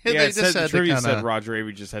like yeah, they it just said, the had to trivia kinda, said Roger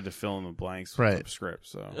Avey just had to fill in the blanks Right. with the script.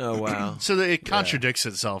 So Oh wow, So that it contradicts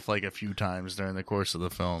itself like a few times during the course of the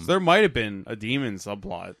film. there might have been a demon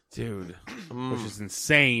subplot, dude. which is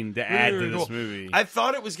insane to add to Really this cool. movie. I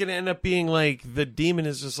thought it was going to end up being like the demon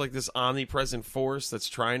is just like this omnipresent force that's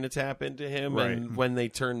trying to tap into him, Right. and when they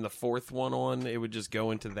turn the fourth one on, it would just go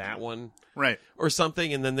into that one Right. or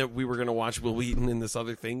something, and then that we were going to watch Will Wheaton in this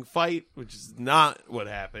other thing fight, which is not what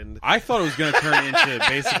happened. I thought it was going to turn into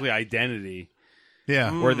basically Identity,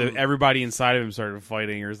 Yeah. where everybody inside of him started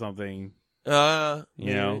fighting or something. You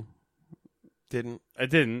know, didn't. I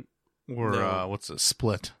didn't. Or No. what's a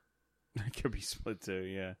Split? It could be split too.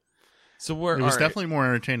 Yeah, So we're It was all right. definitely more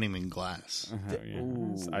entertaining than Glass. Yeah.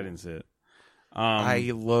 Ooh. I didn't see it.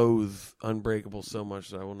 I loathe Unbreakable so much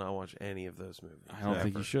that I will not watch any of those movies. I don't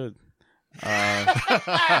think ever. you should.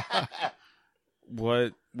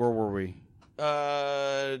 What? Where were we?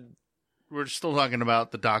 We're still talking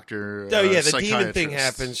about the doctor. Oh yeah, the demon thing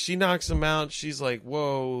psychiatrist. happens. She knocks him out. She's like,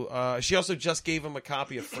 "Whoa!" She also just gave him a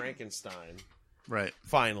copy of Frankenstein. Right.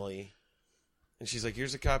 Finally, and she's like,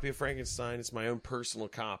 "Here's a copy of Frankenstein. It's my own personal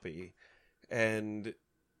copy." And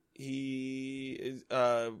Wakeman,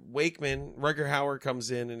 Rutger Hauer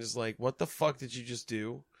comes in and is like, "What the fuck did you just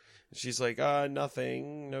do?" And she's like,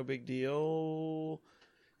 nothing, no big deal."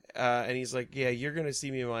 And he's like, "Yeah, you're gonna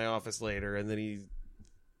see me in my office later." And then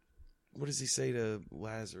what does he say to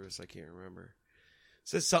Lazarus? I can't remember.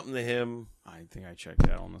 Says something to him. I think I checked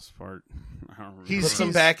out on this part. I don't remember. Puts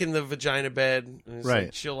him back in the vagina bed. And he's Right.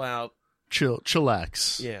 like, chill out.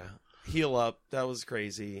 Chillax. Yeah. Heal up. That was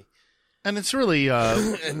crazy. And it's really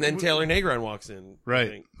And then Taylor Negron walks in. I right,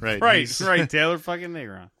 think. right, Right, He's- right. Taylor fucking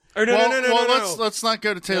Negron. Or no, no. Let's not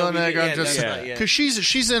go to Taylor No, we- Negron yeah, just that's not yet. because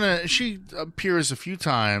she appears a few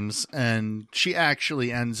times and she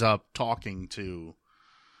actually ends up talking to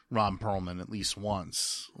Ron Perlman at least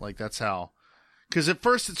once. Like that's how. Because at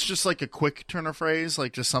first it's just like a quick turn of phrase,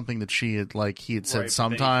 like just something that he had said Right, but then he-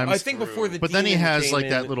 sometimes. I think before the But then he demon has came like in-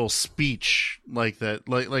 that little speech, like that,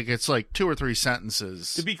 like it's like 2 or 3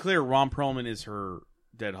 sentences, To be clear, Ron Perlman is her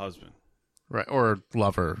dead husband, right, or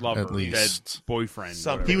lover, lover, at least. dead boyfriend.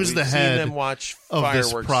 Something. He was We've the seen head them watch of this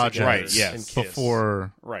fireworks project, together Right, yes. and kiss.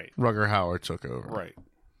 before Right, Rutger Hauer took over. right.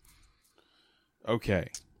 Okay.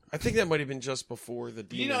 I think that might have been just before the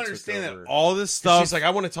You demon don't took understand over. that all this 'Cause stuff. She's like, I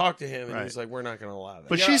want to talk to him, and Right. he's like, we're not going to allow that.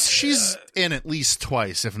 But she's in at least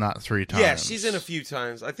twice, if not 3 times. yeah, she's in a few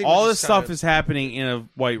times. I think all we're this just stuff kinda- is happening in a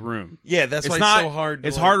white room. Yeah, that's why not it's so hard.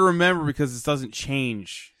 It's like- hard to remember because it doesn't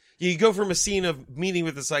change. You go from a scene of meeting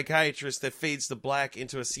with a psychiatrist that fades to black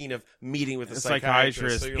into a scene of meeting with a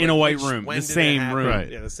psychiatrist So you're in a white which- room, when the did it same happen? room.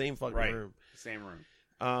 Right. Yeah, the same fucking Right. room. Same room.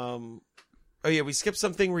 Oh yeah, we skipped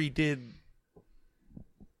something where he did.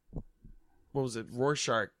 What was it?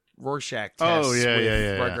 Rorschach tests. Oh, yeah, with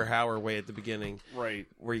yeah. Rutger Hauer way at the beginning, Right.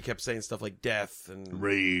 where he kept saying stuff like death and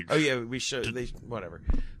Rage. Oh yeah, we should. Whatever.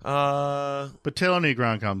 But Taylor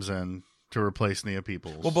Negron comes in to replace Nia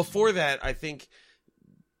Peoples. Well, before that, I think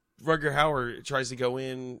Rutger Hauer tries to go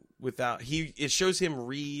in without it shows him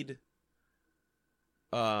read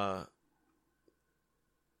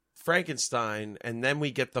Frankenstein, and then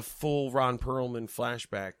we get the full Ron Perlman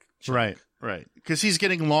flashback. chunk. Right. Because he's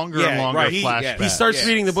getting longer and longer right. flashbacks. He starts Yes.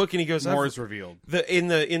 reading the book and he goes, More is revealed. in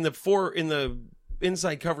the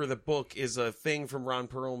inside cover of the book is a thing from Ron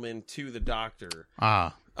Perlman to the doctor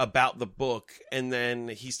about the book, and then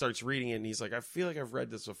he starts reading it and he's like, I feel like I've read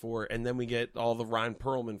this before, and then we get all the Ron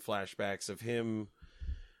Perlman flashbacks of him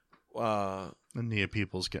And Nia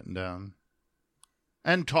Peoples getting down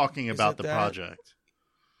and talking Is about it the that? project.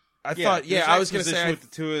 I thought, I was going to say, with the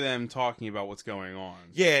two of them talking about what's going on.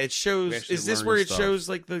 yeah, it We shows. actually Is this learned where it stuff. shows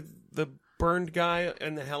like the burned guy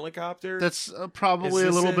in the helicopter? That's probably Is a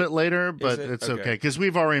this little it? bit later, but it? it's Okay. okay because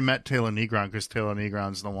we've already met Taylor Negron because Taylor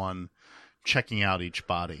Negron's the one checking out each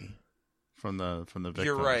body from the victims.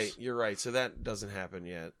 You're right. So that doesn't happen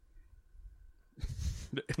yet.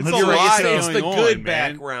 It's You're a You're right. lot It's the going good on,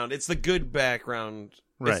 man. background. It's the good background.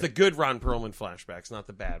 Right. It's the good Ron Perlman flashbacks, not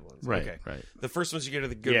the bad ones. Right, Okay. right. The first ones you get are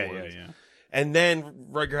the good Yeah, ones. yeah. And then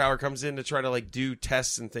Rutger Hauer comes in to try to like do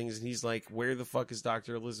tests and things, and he's like, "Where the fuck is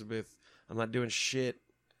Dr. Elizabeth? I'm not doing shit."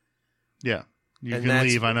 Yeah, you And can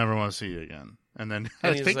that's- leave. I never want to see you again. And then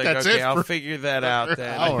And I he's think like, that's "Okay, it. I'll for- figure that out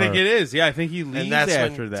then." Hauer. I think it is. Yeah, I think he leaves And that's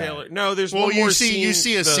after when that. Taylor. No, there's well, one more you scene.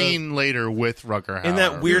 see a scene later with Rutger Hauer in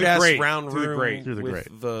that weird ass grate. round Through the room grate. Through the with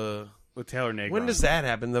grate. the. with Taylor Negron. When does that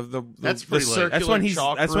happen? The That's the pretty late. circular That's when he's.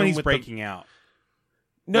 chalk That's when room he's with breaking out.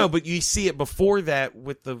 No, but you see it before that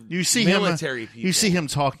with the You see military him. people. You see him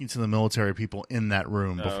talking to the military people in that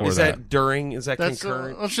room before Is that during? Is that That's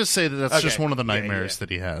concurrent? let's just say that's Okay. just one of the Yeah, nightmares yeah. that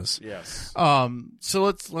he has. Yes. So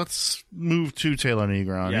let's move to Taylor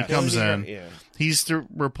Negron. Yes. He comes in. Yeah. He's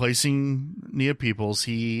replacing Nia Peoples.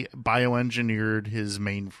 He bioengineered his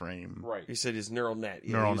mainframe, Right. He said his neural net.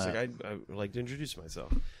 Yeah, Neural he was net. like, I'd like to introduce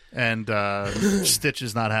myself. and Stitch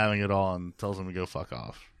is not having it all and tells him to go fuck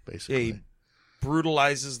off. Yeah, Basically, he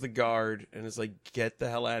brutalizes the guard and is like, "Get the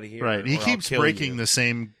hell out of here!" right. He or I'll keeps kill breaking you. the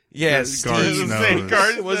same Yeah, guard's Steve.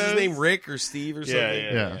 nose. Was his name Rick or Steve or something?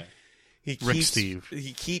 Yeah. He Rick keeps, Steve.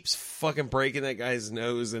 He keeps fucking breaking that guy's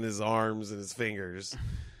nose and his arms and his fingers.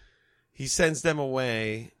 He sends them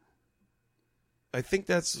away. I think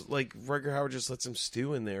that's like Rutger Hauer just lets him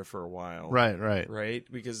stew in there for a while. Right.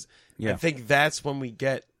 Because Yeah. I think that's when we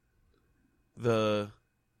get the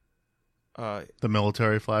The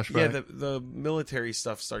military flashback. yeah, the military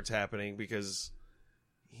stuff starts happening because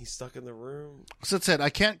he's stuck in the room. So that's it. I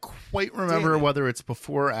can't quite remember Damn it. whether it's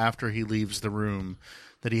before or after he leaves the room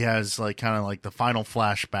that he has like kind of like the final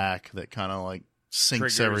flashback that kind of like syncs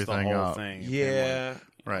Triggers everything the whole up. thing. Yeah.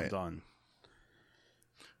 Right. Done.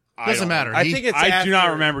 Doesn't matter. I He- think it's I do not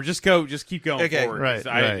after- remember. Just keep going Okay. forward. Right, 'Cause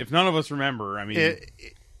right. If none of us remember, I mean,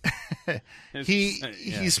 He yeah.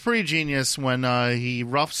 he's pretty genius when he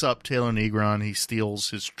roughs up Taylor Negron. He steals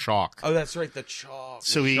his chalk. Oh, that's right, the chalk.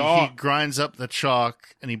 So he chalk. grinds up the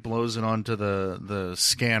chalk and he blows it onto the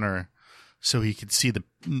scanner, so he could see the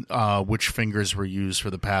which fingers were used for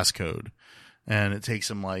the passcode. And it takes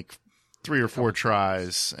him like 3 or 4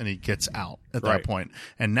 tries, and he gets out at that Right. point.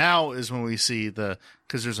 And now is when we see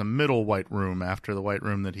because there's a middle white room after the white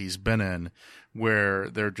room that he's been in, where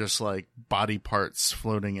they're just like body parts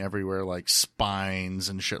floating everywhere, like spines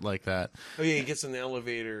and shit like that. Oh yeah, he gets in the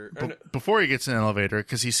elevator. Or no- Before he gets in the elevator,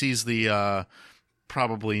 because he sees the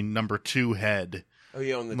probably number 2 head, oh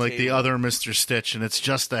yeah, on the like the table other Mr. Stitch, and it's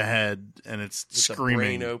just a head, and it's with the screaming.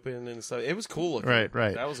 brain open and stuff. It was cool looking. Right.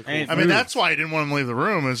 That was a cool. And I mean, that's why I didn't want him to leave the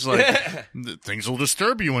room. It's like things will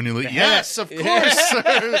disturb you when you leave. Yes, of course. the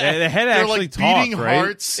head They're actually like talked, beating right?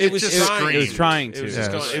 hearts. It was just trying. screams. It was trying It to. was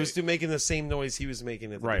just Yes. going, it was making the same noise he was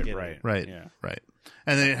making at the beginning. Right. Yeah. Right.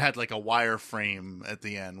 And then it had like a wire frame at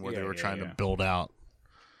the end where Yeah, they were yeah, trying yeah. to build out.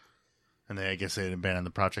 And I guess they had abandoned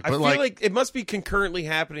the project. I But feel like, like it must be concurrently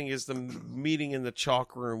happening as the meeting in the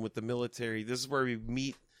chalk room with the military. This is where we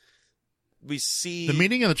meet. We see the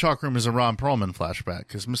meeting in the chalk room is a Ron Perlman flashback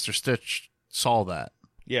because Mr. Stitch saw that.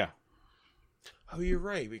 Yeah. Oh, you're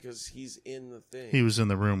right because he's in the thing. He was in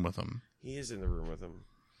the room with him. He is in the room with him.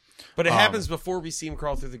 But it happens before we see him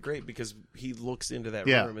crawl through the grate because he looks into that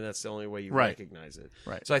Yeah. room and that's the only way you Right. recognize it.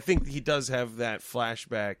 Right. So I think he does have that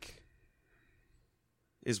flashback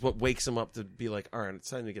is what wakes him up to be like, all right, it's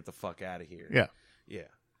time to get the fuck out of here. Yeah. Yeah.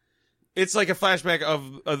 It's like a flashback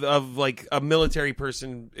of like a military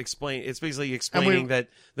person explain. It's basically explaining that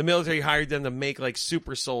the military hired them to make like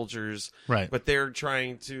super soldiers, Right. but they're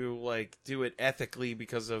trying to like do it ethically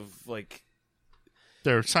because of like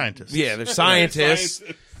They're scientists. yeah, they're scientists.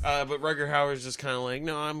 But Rutger Hauer's just kind of like,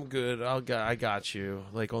 no, I'm good. I got you.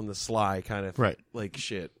 Like on the sly, kind of Right. like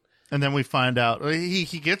shit. And then we find out he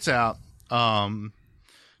gets out.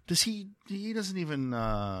 Does he doesn't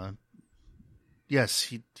even yes,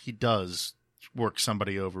 he does work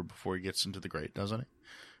somebody over before he gets into the grate, doesn't he?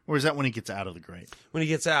 Or is that when he gets out of the grate? When he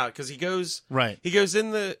gets out, because he goes Right.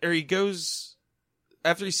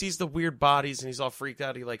 after he sees the weird bodies and he's all freaked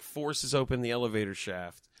out, he like forces open the elevator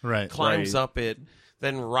shaft, Right. climbs Right. up it,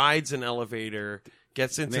 then rides an elevator,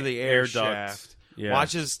 gets into the air air duct. shaft, Yeah.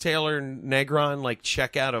 watches Taylor Negron like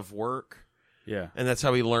check out of work, Yeah. and that's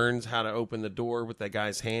how he learns how to open the door with that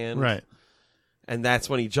guy's hand. Right. And that's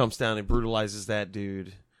when he jumps down and brutalizes that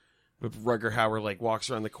dude. But Rutger Hauer like walks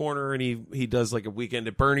around the corner and he does like a Weekend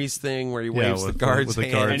at Bernie's thing where he waves the guard's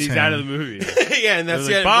hand. And he's out of the movie. Yeah, and that's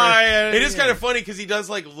like, it. bye. It is kind of funny because he does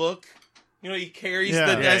like look. You know, he carries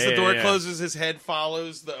as the door closes, his head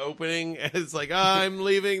follows the opening. And it's like, I'm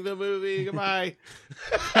leaving the movie. Goodbye.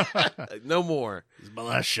 No more. It's my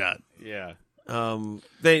last shot. Yeah.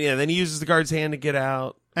 Then he uses the guard's hand to get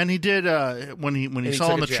out. And he did when he saw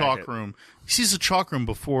took in the a chalk jacket. room. He sees the chalk room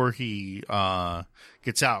before he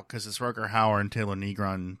gets out because it's Rutger Hauer and Taylor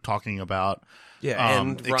Negron talking about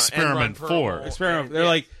Experiment 4. Experiment. They're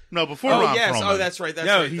like, no, before Oh Ron yes, Perlman. that's right. That's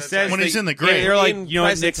no, right. he That's says right. When he's in the Yeah, grave. they're like, In you know what,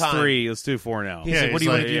 present Nick's time. 3. Let's do 4 now. He's Yeah, like, what do he's you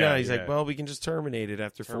want like- to do now? yeah, He's yeah. like, well, we can just terminate it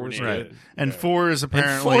after 4's Terminate good. it. And 4 is And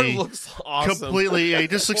apparently 4 looks awesome. completely. He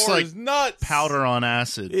just looks 4 like is nuts. powder on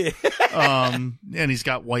acid. And he's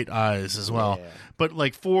got white eyes as well. Yeah. But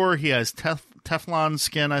like 4, he has Teflon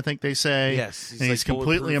skin, I think they say. Yes, and he's like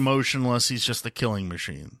completely bulletproof. emotionless. He's just a killing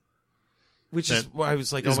machine. Which is why I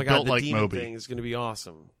was like, is oh my god, built the like demon Moby. thing is going to be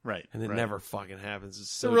awesome. Right. And it right. never fucking happens. It's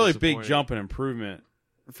It's so a really big disappointing. jump in improvement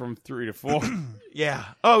from 3 to 4. Yeah.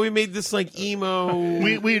 Oh, we made this like emo.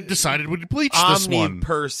 We decided we'd bleach this Omni one.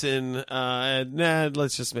 person.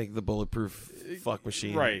 Let's just make the bulletproof fuck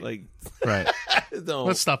machine. Right. Like, Right. don't.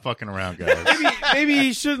 Let's stop fucking around, guys. Maybe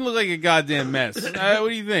he shouldn't look like a goddamn mess. What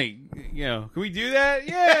do you think? You know, can we do that?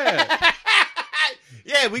 Yeah.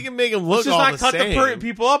 Yeah, we can make them look Let's just all not the cut same. the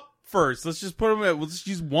people up first. Let's just put them at. We'll just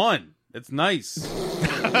use one. It's nice.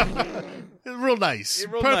 Real nice.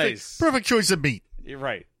 Real perfect, nice. Perfect choice of meat. You're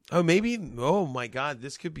right. Oh, maybe. Oh my god,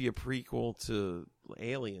 this could be a prequel to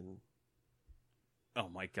Alien. Oh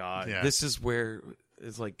my god. Yeah. This is where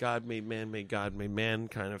it's like God made man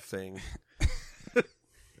kind of thing.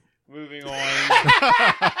 Moving on.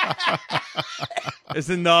 It's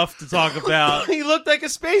enough to talk about. He looked like a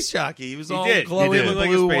space jockey. He was He all did. He glowing did with look like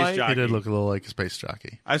a blue space white. jockey. He did look a little like a space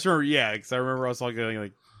jockey. I just remember, because I remember I was all going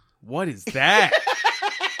like, "What is that?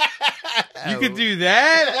 You could do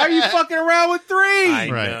that? Why are you fucking around with 3? I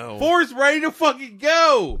Right. know. 4's ready to fucking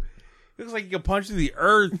go. Looks like you can punch through the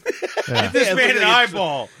earth. Yeah. This Yeah, man look an like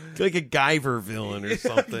eyeball. like a Guyver villain or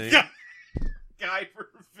something. Guy for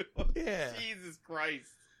film. Yeah. Jesus Christ.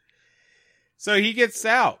 So he gets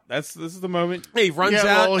out. This is the moment. He runs Yeah,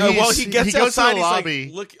 out. well, He gets he goes to outside. the He's lobby.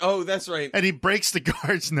 like, look. Oh, that's right. And he breaks the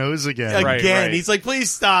guard's nose again. Again, Right. he's like,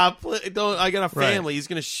 please stop. Don't. I got a Right. family. He's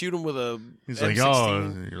gonna shoot him with a. He's like,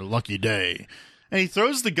 M16. oh, your lucky day. And he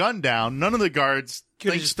throws the gun down. None of the guards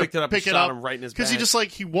Could've thinks just to picked it up pick and it shot up him right in his because he back.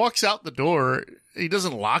 just he walks out the door. He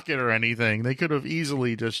doesn't lock it or anything. They could have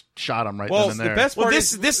easily just shot him right Well, then and the there. best Well, part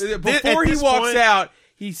this- is this- before at he this walks point- out,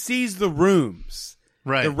 he sees the rooms,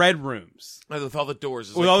 right. the red rooms, With all the doors.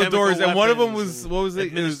 It's with like all the chemical doors, and one of them weapons was what was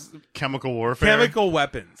it? It was Chemical warfare. chemical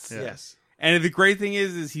weapons. Yeah. Yes. And the great thing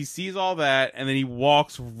is he sees all that, and then he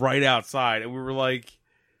walks right outside, and we were like,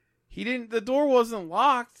 he didn't. The door wasn't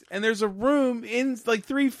locked, and there's a room in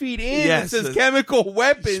 3 feet in Yes, that says that's- chemical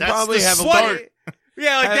weapons. That's probably the have a start. part.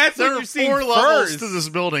 Yeah, like that's There what are you're seeing 4 levels first. to this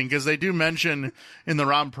building because they do mention in the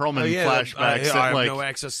Ron Perlman Oh, yeah, flashbacks I that have like no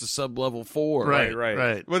access to sub level 4. Right.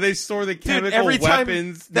 Right. Where they store the Dude, chemical every time-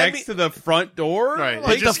 weapons that next to the front door. right.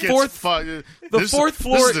 Like it just the gets fourth- this, fourth This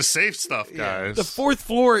floor- is the safe stuff, guys. The 4th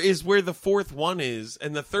floor is where the 4th one is,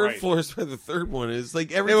 and the 3rd Right. floor is where the 3rd one is.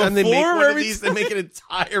 Like every They have a time they make floor one of every these, they make an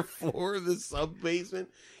entire floor of the sub basement.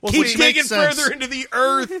 Well, Keep which digging makes sense. further into the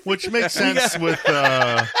earth. Which makes sense with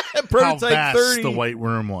how Prototype vast 30. the White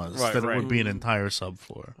Room was. Right, that it right. would be an entire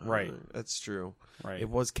subfloor. Right. That's true. Right. It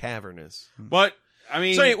was cavernous. But I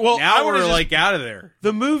mean, Sorry, well, I now wanna we're just- out of there.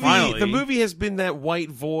 The movie, Finally. the movie has been that white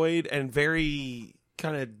void and very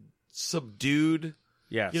kind of subdued.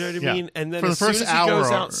 Yes. You know what I Yeah. mean? And then For the as soon first as he goes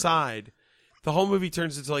hour- outside, the whole movie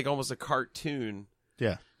turns into almost a cartoon.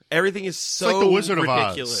 Yeah. Everything is so like the Wizard of Oz.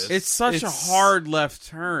 ridiculous. It's such a hard left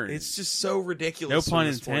turn. It's just so ridiculous. No from pun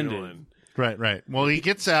this point intended. on. Right. Well, he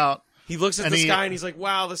gets out. He looks at And the he- sky and he's like,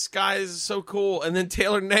 "Wow, the sky is so cool." And then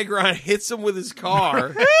Taylor Negron hits him with his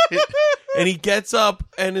car, and he gets up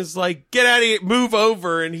and is like, "Get out of here! Move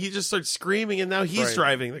over!" And he just starts screaming. And now he's Right.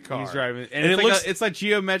 driving the car. He's driving, and it's it like looks it's like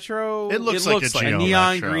Geo Metro. It looks It like looks a like a Geo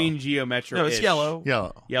neon Metro. green Geo Metro. No, it's yellow.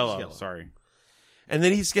 Yellow. Yellow. Yellow. Sorry. And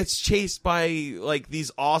then he gets chased by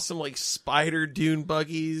these awesome spider dune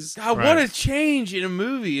buggies. God, Right. what a change in a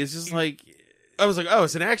movie! It's just like, I was like, "Oh,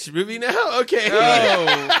 it's an action movie now." Okay.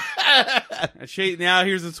 oh, now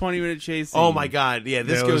here's a 20-minute chase. Scene. Oh my god! Yeah,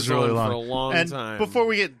 this Yeah, it goes was really on long. for a long and time. before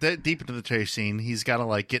we get deep into the chase scene, he's got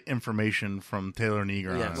to get information from Taylor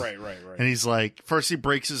Negron. Yes. Right. And he's like, first he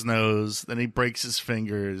breaks his nose, then he breaks his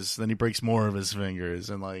fingers, then he breaks more of his fingers,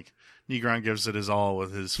 and Negron gives it his all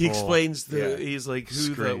with his. He full, explains he's like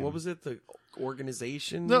scream. what was it, the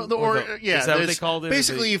organization? Yeah, is that what they called it?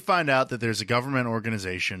 Basically, you find out that there's a government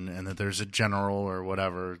organization and that there's a general or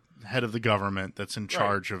whatever head of the government that's in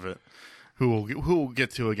charge of it, who we'll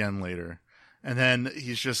get to again later. And then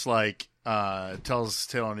he's just like tells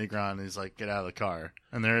Taylor Negron, he's like, get out of the car,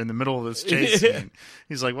 and they're in the middle of this chase scene.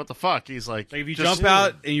 He's like, what the fuck? He's like, Like if you jump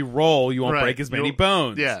out and you roll, you won't Right. break as many You'll-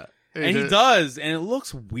 bones. Yeah. And he does, and it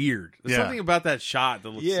looks weird. There's Yeah. something about that shot that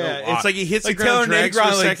looks so Yeah, odd. it's like he hits like the ground, Taylor drags for a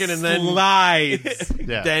Negron, like, second, and then slides.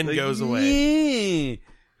 Yeah. then Like, goes away.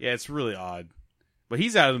 Yeah, it's really odd. But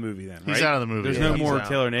he's out of the movie then, right? He's out of the movie. There's Yeah, no he's more out.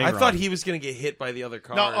 Taylor Negron. I thought he was going to get hit by the other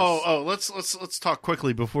cars. No, let's talk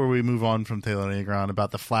quickly before we move on from Taylor Negron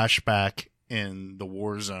about the flashback in the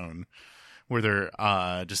war zone where they're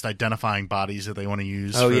just identifying bodies that they want to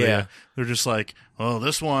use. Oh, for yeah. they're just like, oh,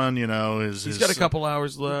 this one, is He's got a couple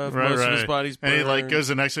hours left. right, Most of his right. body's and he burned. like goes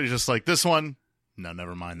the next one. He's just like, this one. No,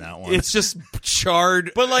 never mind that one. It's just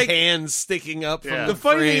charred, But, like, hands sticking up from Yeah. the The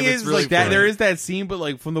funny frame. thing It's is, really like that, funny. there is that scene, but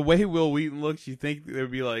like from the way Will Wheaton looks, you think it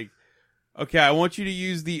would be like, okay, I want you to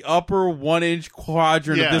use the upper 1-inch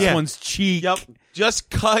quadrant Yeah. of this Yeah. one's cheek. Yep. Just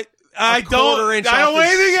cut. I a quarter inch don't off want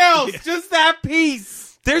his- anything else. Just that piece.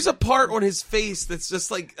 There's a part on his face that's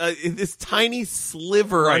just like this tiny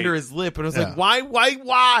sliver Right. under his lip, and I was Yeah. like, why? Like,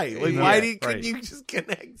 Yeah, why right. couldn't you just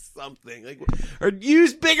connect something, like, or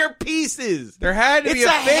use bigger pieces? There had to be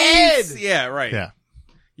It's a a face. head. Yeah, right. yeah.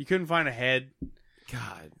 You couldn't find a head.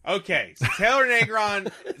 God, Okay, so Taylor Negron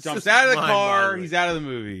jumps just out of the car. mind-boggling. He's out of the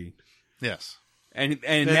movie, Yes. and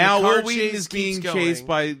Then now the car Will Wheaton chase is being keeps chased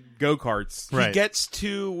going. by go-karts. Right. he gets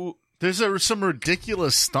to. There's some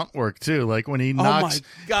ridiculous stunt work too. Like when he my knocks,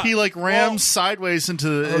 God. he like rams sideways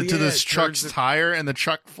into yeah, this it truck's turns it- tire, and the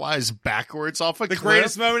truck flies backwards off a The cliff.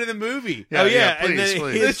 greatest moment in the movie. Yeah, Oh, yeah, please, and then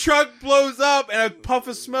please. The truck blows up, and a puff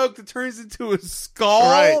of smoke that turns into a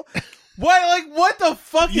skull. Right. What the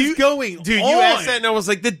fuck is going Dude, on? you asked that, and I was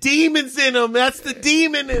like, the demon's in him. That's the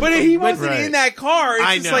demon in But him. he wasn't Right. in that car. It's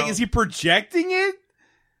I just know. like, is he projecting it?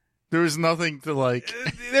 There was nothing to like.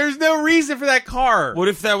 There's no reason for that car. What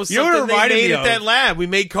if that was You know what something it reminded they made me at of? that lab? We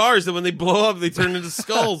made cars that when they blow up, they turn into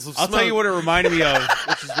skulls of I'll smoke. tell you what it reminded me of,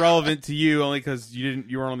 which is relevant to you only because you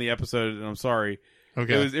weren't on the episode, and I'm sorry.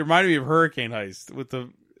 Okay. It reminded me of Hurricane Heist with the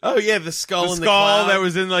Oh yeah, the skull skull in the cloud. that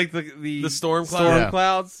was in like the storm cloud? Yeah.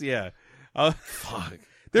 clouds. Yeah. Fuck.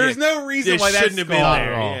 There's Yeah. no reason It why that shouldn't have been skull there.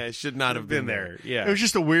 Not at all. Yeah, it should not have been there. Yeah. It was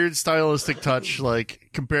just a weird stylistic touch, like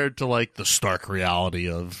compared to like the stark reality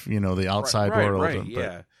of the outside right, world. right, But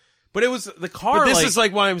yeah. But it was the car. But this is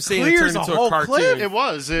like why I'm saying it clears turned a into whole a cartoon. cliff. it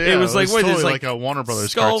was. It was like what? totally There's like a Warner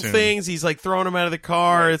Brothers skull cartoon. things. He's like throwing them out of the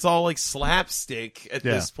car. It's all like slapstick at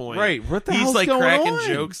Yeah. this point. Right. What the He's hell's like going cracking on?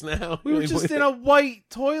 jokes now. we were just in a white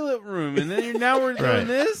toilet room, and then now we're doing Right.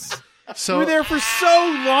 this. So we were there for so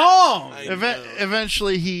long. I Eve- know.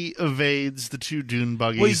 eventually, he evades the two dune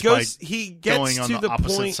buggies Well, he by gets going on to the the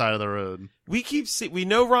opposite point. side of the road. We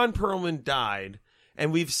know Ron Perlman died,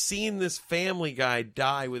 and we've seen this family guy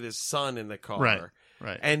die with his son in the car.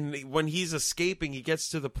 Right. And when he's escaping, he gets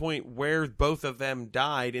to the point where both of them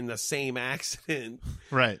died in the same accident.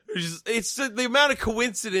 Right. It's the amount of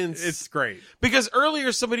coincidence. It's great. Because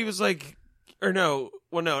earlier somebody was like, or no,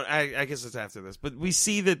 well, no, I guess it's after this, but we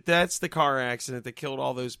see that that's the car accident that killed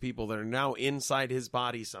all those people that are now inside his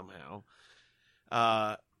body somehow.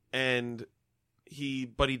 And he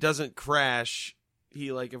doesn't crash.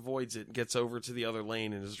 He like avoids it and gets over to the other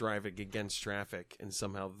lane and is driving against traffic. And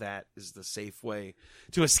somehow that is the safe way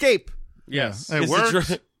to escape. Yes. It Is to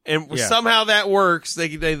works. and Yeah. somehow that works.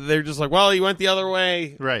 They're just like, well, he went the other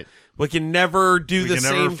way. Right. We can never do We the can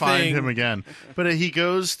same never find thing. him again. But he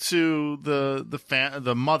goes to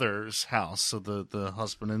the mother's house, so the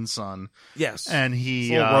husband and son, Yes. and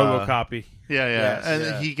he It's a little RoboCopy. Yeah, Yes, and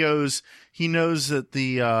yeah. he goes. He knows that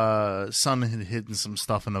the son had hidden some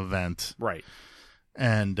stuff in a vent, Right.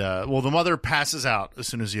 and the mother passes out as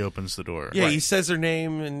soon as he opens the door. Yeah, Right. he says her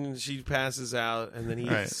name and she passes out, and then he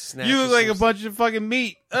Right. snatches. You look like a some- bunch of fucking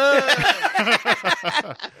meat.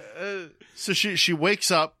 So she wakes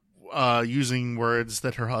up using words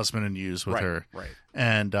that her husband had used with her, Right.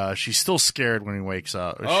 and she's still scared when he wakes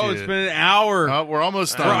up. Oh, She- it's been an hour. we're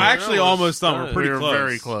almost We're done. actually No, almost it's done. done. We're pretty We're close.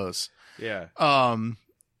 very close. Yeah.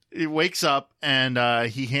 He wakes up and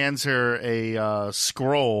he hands her a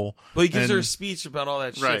scroll. But he gives and- her a speech about all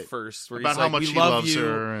that shit Right. first, where about he's how like, much "We he love loves you.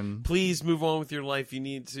 her, and Please move on with your life. You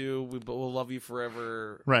need to. We'll love you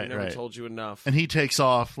forever. Right, We never right. told you enough." and he takes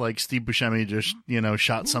off like Steve Buscemi just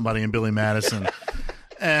shot somebody in Billy Madison.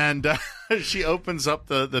 And she opens up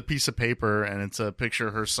the piece of paper, and it's a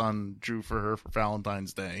picture her son drew for her for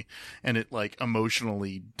Valentine's Day, and it like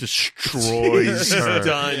emotionally destroys She's her.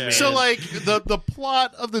 done, man. So like the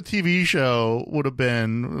plot of the TV show would have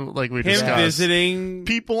been like we Him discussed, visiting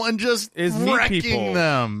people and just Is meet wrecking people.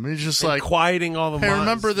 them. It's just And like, quieting all the hey,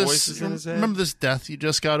 remember voices this? in his head. Remember this death you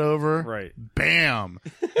just got over? Right. Bam!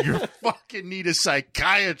 You fucking need a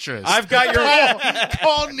psychiatrist. I've got your.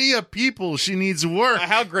 Call Nia People. She needs work.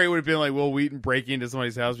 How great would it have been like Will Wheaton breaking into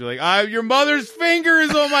somebody's house, be like, "Your mother's finger is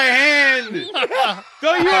on my hand.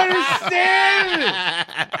 Don't you understand?"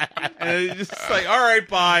 And it's just like, all right,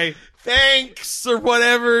 bye. Thanks or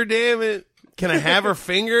whatever. Damn it! Can I have her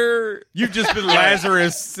finger? You've just been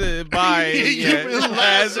Lazarus. Bye. You've been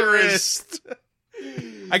Lazarus.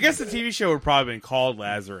 I guess the TV show would probably been called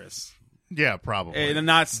Lazarus, Yeah, probably. and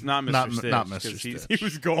not Mr. Stitch. not Mr. 'cause Stitch. He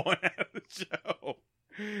was going out of the show.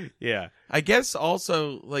 Yeah. I guess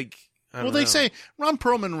also like. I Well, don't they know. say Ron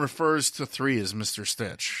Perlman refers to 3 as Mr.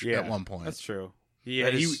 Stitch Yeah, at one point. That's true. Yeah,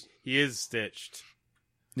 That is- he is stitched.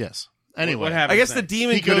 Yes. Anyway, what happened? I guess the next?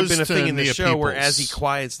 demon He could have goes been a to thing in the Nia show where Peoples. as he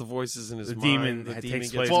quiets the voices in his The mind, demon the takes demon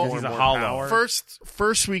place gets because more he's and a more hollow. power.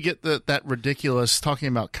 First we get that ridiculous talking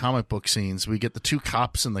about comic book scenes. We get the 2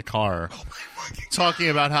 cops in the car talking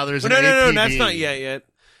about how there's But an no, APB. that's not yet.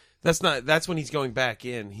 That's when he's going back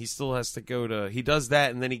in. He still has to go to. He does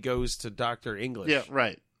that, and then he goes to Dr. English. Yeah,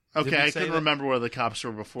 right. Did Okay, we I say couldn't that? remember where the cops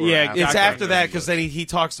were before. Yeah, or after. It's Dr. after that English. because then he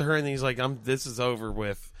talks to her and he's like, this is over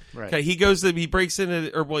with." Right. Okay, he breaks in,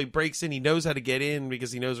 he breaks in. He knows how to get in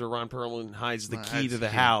because he knows where Ron Perlman hides the key hides to the the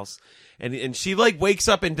key. house, and she like wakes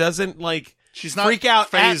up and doesn't like She's not freak out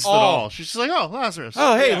phased at all. She's just like, oh, Lazarus.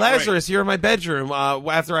 Oh, hey, Yeah, Lazarus, you're in my bedroom.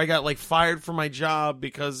 After I got like fired from my job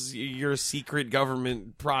because you're a secret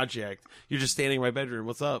government project, you're just standing in my bedroom.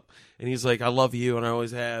 What's up? And he's like, I love you, and I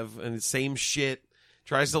always have. And the same shit.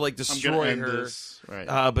 Tries to like I'm gonna destroy end her. this.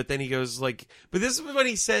 Right. But then he goes like, but this is when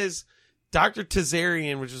he says Dr.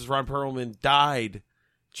 Tazarian, which is Ron Perlman, died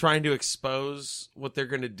trying to expose what they're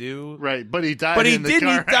going to do. right, but he died. But he in the didn't.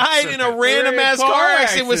 He car died in a accident. random ass Car car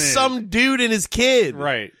accident with accident. some dude and his kid,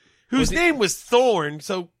 Right. whose name was Thorne.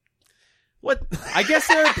 So what? I guess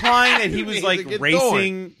they're implying that he was He's like a good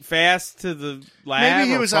racing fast to the lab. Maybe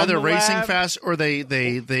he or was from either the racing lab. fast or they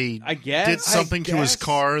I guess. did something to his guess.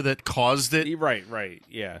 car that caused it, Right.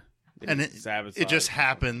 Yeah. and it just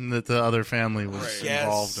happened that the other family was Yes.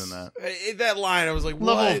 involved in that. That line, I was like,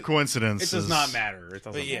 Level what? of coincidence. It does not matter. It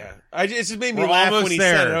doesn't But yeah, matter. it just made me We're laugh almost when he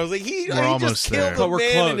there. said it. I was like, he almost just killed there. the But we're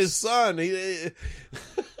man close. and his son.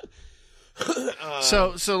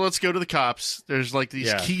 So let's go to the cops. There's like these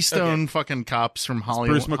Yeah. Keystone fucking cops from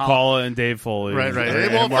Hollywood. Bruce McCullough and Dave Foley. Right. And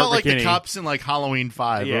Well, it Mark felt like the McKinney. cops in like Halloween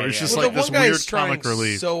 5. Yeah, Where it's yeah. just Well, like the this one guy weird is trying comic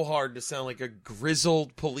relief. so hard to sound like a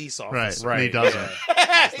grizzled police Right. officer. And he Right. doesn't.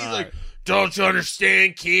 He's like, "Don't you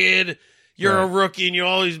understand, kid? You're a rookie, and you'll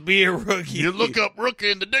always be a rookie. You look up rookie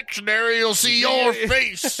in the dictionary, you'll see your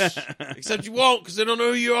face. except you won't, because they don't know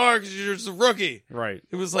who you are, because you're just a rookie." Right.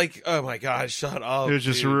 It was like, oh my god, shut up. It was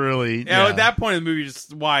just dude. really. Yeah, at that point in the movie,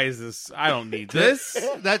 just why is this? I don't need this.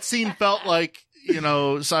 That scene felt like,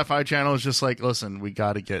 Sci-Fi Channel is just like, listen, we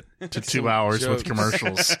got to get to 2 hours with jokes.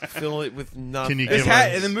 commercials. Fill it with nothing. Can you This give ha-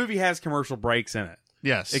 us- and the movie has commercial breaks in it.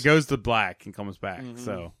 Yes. It goes to black and comes back.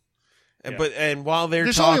 So And while they're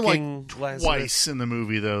There's talking, only like Lazarus, twice in the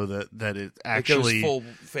movie, though, that it it actually. goes full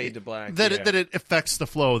fade to black. that yeah. it affects the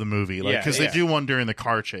flow of the movie, like Yeah, because yeah. they do one during the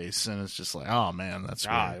car chase, and it's just like, oh man, that's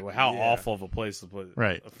God, weird. how Yeah. awful of a place to put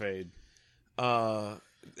Right. a fade.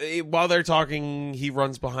 While they're talking, he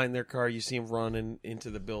runs behind their car. You see him run into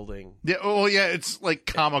the building. Yeah, oh yeah, it's like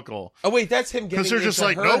comical Oh wait, that's him getting because they're just into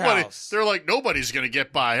like her nobody. house. They're like nobody's gonna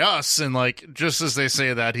get by us, and like just as they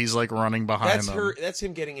say that, he's like running behind That's them. her. That's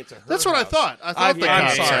him getting into her. That's what I house. thought. I thought the I'm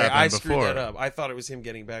cops sorry, happened I screwed before. that up. I thought it was him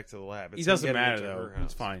getting back to the lab. It It's him doesn't getting matter into though. her house.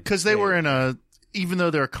 It's fine. Because they were in even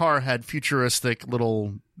though their car had futuristic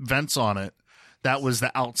little vents on it, that was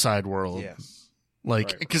the outside world. Yes.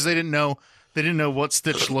 Like, because they didn't know what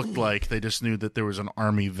Stitch looked like. They just knew that there was an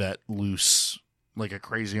army vet loose, like a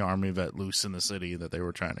crazy army vet loose in the city that they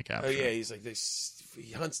were trying to capture. Oh yeah, he's like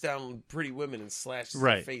he hunts down pretty women and slashes their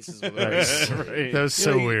Right. faces with Right. her. That was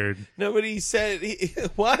so he- weird. Nobody said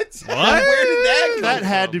what? What? Where did that come That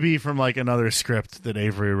had from? to be from like another script that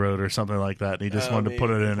Avery wrote or something like that. And he just Oh, wanted to put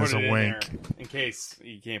it in Put as it a in wink. there in case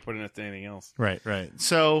you can't put it into anything else. Right.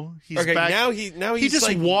 So he's Okay, back. now he he's just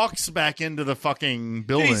like, walks back into the fucking Dude,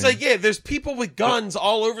 building. he's like, yeah, there's people with guns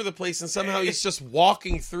all over the place, and somehow he's just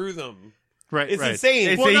walking through them. right, It's right. insane.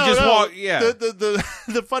 It's- he just walk- yeah.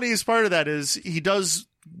 The funniest part of that is he does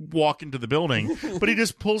walk into the building, but he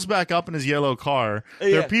just pulls back up in his yellow car.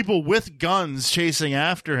 There are people with guns chasing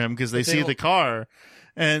after him because they see the car.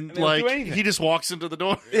 And they don't do like anything. he just walks into the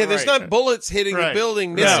door. Yeah, there's not bullets hitting the Right.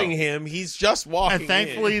 building, missing him. He's just walking. And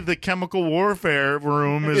thankfully, the chemical warfare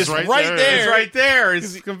room is It's right right there. there. It's right there.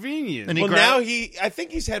 It's convenient. And he Well, grab- now I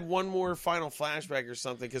think he's had one more final flashback or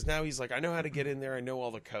something because now he's like, I know how to get in there. I know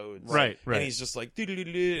all the codes. Right. And he's just like,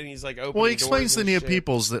 doo-doo-doo-doo, and he's like, opening Well, he explains to doors Nia and shit.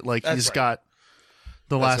 Peoples that like That's he's right. got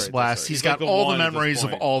the That's last right, that's blast. right. He's He's got like the all the one at this memories of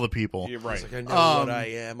point. all the people. You're right. He's like, I know what I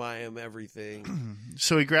am. I am everything.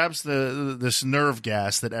 So he grabs this nerve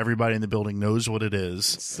gas that everybody in the building knows what it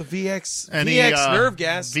is. It's the VX And nerve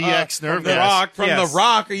gas. VX nerve from the gas. Rock. From Yes. the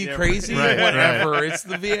Rock. Are you Yeah, crazy? right, Whatever. It's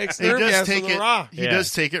the VX He nerve does gas take from the it. Rock. He Yeah.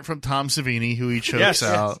 does take it from Tom Savini, who he chokes Yes.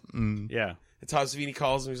 out. And Yeah. And Tom Savini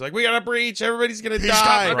calls him. He's like, we got to breach. Everybody's going to he's got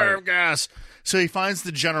die. the nerve gas. So he finds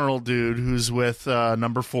the general dude who's with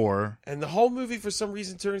number 4. And the whole movie, for some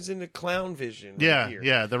reason, turns into clown vision. right Yeah, here.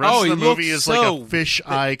 yeah. The rest Oh, of he the movie looks is like so- a fish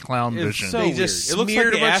eye clown it's vision. so They weird. just It looks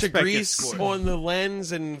smeared like a the bunch of aspect grease gets on the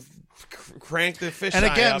lens and cranked the fish and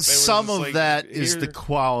eye again, up. It was some just of like, that is here- the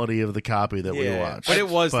quality of the copy that we Yeah. watched. But it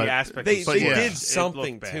was But- the aspect. They, of they yeah. did It something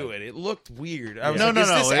looked bad. to it. It looked weird. I was No, like, no, is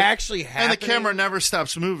no. this It- actually happening? And the camera never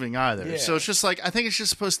stops moving either. Yeah. So it's just like, I think it's just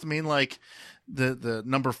supposed to mean like the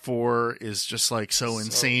number 4 is just like so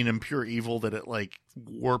insane and pure evil that it like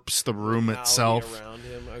warps the room Reality itself. around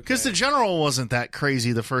him. Because the Okay. general wasn't that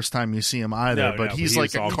crazy the first time you see him either, No, but no, he's but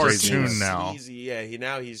like he a was all crazy. cartoon He's now. sleazy. Yeah,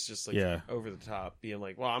 now he's just like Yeah. over the top, being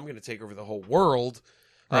like, "Well, I'm going to take over the whole world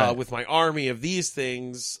Right. with my army of these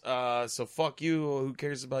things. So fuck you. Who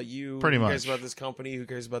cares about you? Pretty Who cares much. about this company? Who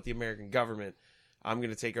cares about the American government? I'm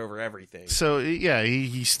going to take over everything." So yeah,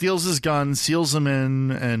 he steals his gun, seals him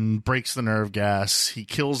in, and breaks the nerve gas. He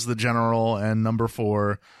kills the general and number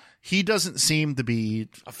 4. He doesn't seem to be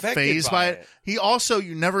Affected phased by by it. it. He also,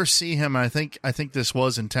 you never see him. I think this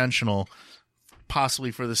was intentional,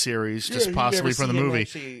 possibly for the series, Yeah, just you possibly never for the see him movie.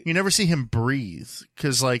 actually- You never see him breathe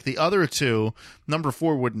because, like the other 2, number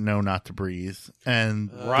 4 wouldn't know not to breathe,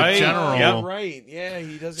 and Right. the general. Yep. Right. Yeah,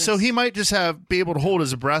 he doesn't. So he might just be able to hold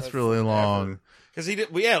his breath really long. Because he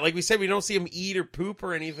did, well, yeah, like we said, we don't see him eat or poop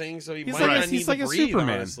or anything, so he He's might like, not a, need he's to like a breathe,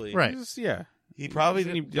 Superman. honestly. Right. Yeah. He probably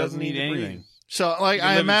He doesn't need anything. anything. So, like, can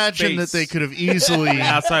I live in imagine that space. they could have easily.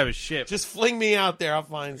 Outside of a ship. Just fling me out there. I'll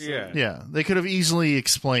find some. Yeah. Yeah, they could have easily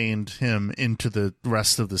explained him into the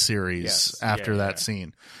rest of the series Yes. after Yeah, that yeah.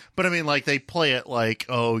 scene. But I mean, like they play it like,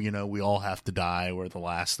 oh, we all have to die. We're the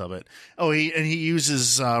last of it. Oh, he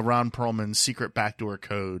uses Ron Perlman's secret backdoor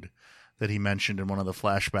code that he mentioned in one of the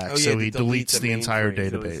flashbacks. Oh, yeah, so to he delete deletes the the entire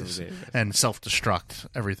mainframe. database database. and self-destruct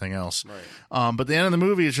everything else. Right. But the end of the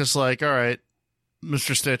movie is just like, all right,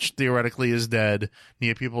 Mr. Stitch theoretically is dead.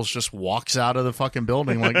 Nia Peoples just walks out of the fucking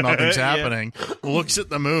building like nothing's Yeah. happening, looks at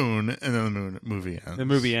the moon, and then the movie ends. The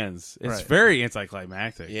movie ends. It's Right. very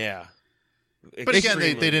anticlimactic. Yeah. But again,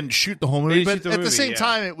 they didn't shoot the whole movie. They But didn't shoot at the the movie, same yeah.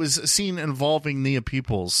 time, it was a scene involving Nia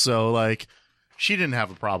Peoples, so like she didn't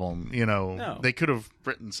have a problem. No. They could have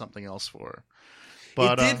written something else for her.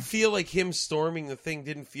 But it did feel like him storming the thing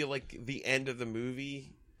didn't feel like the end of the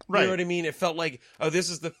movie. You Right. know what I mean? It felt like, oh, this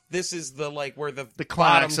is the like where the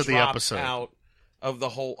climax bottom of the drops episode. out of the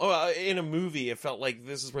whole. In a movie, it felt like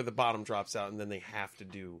this is where the bottom drops out, and then they have to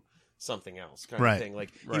do something else, kind Right. of thing. Like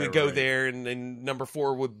Right, you would go right. there, and then number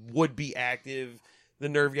 4 would be active. The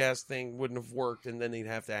nerve gas thing wouldn't have worked, and then they'd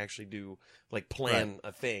have to actually do plan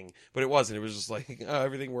a thing. But it wasn't. It was just like, oh,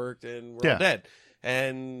 everything worked, and we're Yeah. all dead.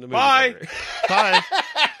 And the movie's Bye. over. bye.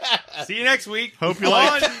 See you next week. Hope you On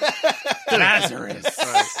like- Lazarus.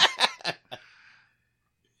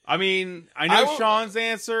 I mean, I know I will- Sean's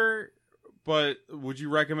answer, but would you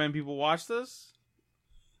recommend people watch this?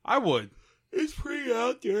 I would. It's pretty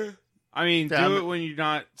out there. I mean, Yeah, do I'm- it when you're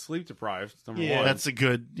not sleep deprived. Number Yeah. one. That's a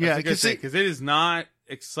good. Yeah, because because it is not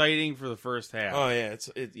exciting for the first half. Oh yeah,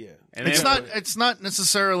 yeah. And it's then- not. It's not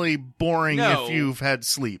necessarily boring No. if you've had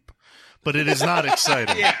sleep, but it is not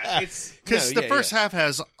exciting. Yeah, it's Because No, the yeah, first half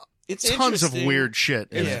has It's tons of interesting. weird shit.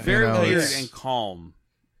 In It's it, very you know? weird It's- and calm,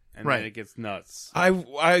 and Right. then it gets nuts. I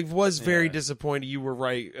was very Yeah. disappointed. You were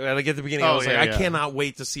right. Like at the beginning, I Oh, was yeah, like, yeah. I cannot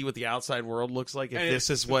wait to see what the outside world looks like if And this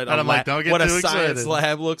is what and I'm like, don't get what a too science excited.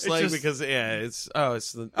 lab looks It's like just- because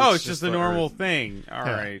it's Just a normal Earth. thing. All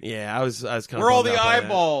Yeah. right. Yeah, I was kind of. Where are all the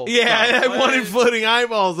eyeballs? Yeah, I had What one is- floating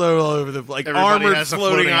eyeballs all over the like Everybody armored has a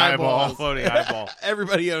floating floating eyeball. eyeballs. Floating eyeball.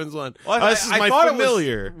 Everybody owns one. Well, This is my thought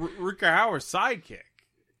familiar. It was Rutger Hauer's sidekick.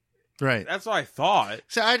 Right. That's what I thought.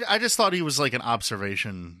 So I just thought he was like an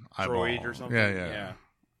observation eyeball. Droid or something. Yeah.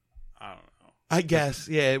 I don't know. I guess.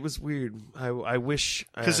 Yeah, it was weird. I wish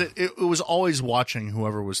Because it was always watching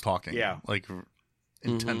whoever was talking. Yeah. Like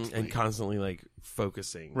intently and constantly like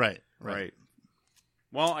focusing. Right.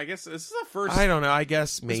 Well, I guess this is the first. I don't know. I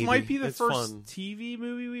guess maybe This might be the It's first fun. TV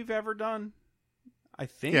movie we've ever done. I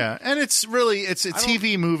think. Yeah, and it's a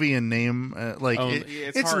TV movie in name.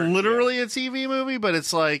 It's hard, literally a TV movie, but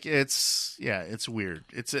it's like it's weird.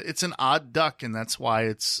 It's an odd duck, and that's why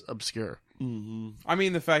it's obscure. I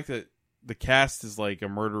mean, the fact that the cast is like a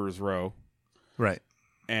murderer's row, Right.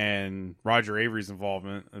 and Roger Avery's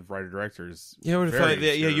involvement as writer-director is You know, very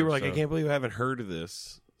obscure, you were like, so- I can't believe I haven't heard of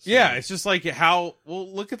this. So- Yeah, it's just like how.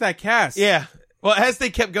 Well, look at that cast. yeah. Well, as they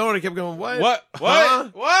kept going, I kept going. What? What?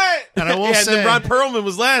 What? And I will And say, then Ron Perlman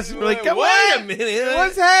was last. We're like, wait a minute.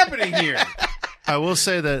 What's happening here? I will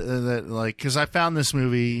say that like because I found this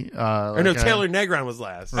movie. Or no, Taylor Negron was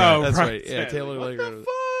last. Oh, that's right. right. Yeah, Taylor What Negron.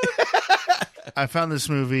 I found this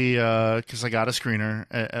movie because I got a screener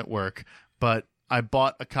at work, but I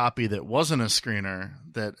bought a copy that wasn't a screener.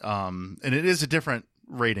 And it is a different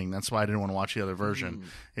rating. That's why I didn't want to watch the other version.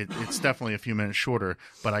 It's definitely a few minutes shorter,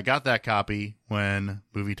 but I got that copy when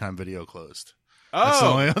Movie Time Video closed. That's the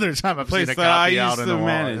only other time I've Place seen a that I copy out used in to the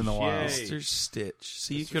manage. wild. Yay. Mr. Stitch.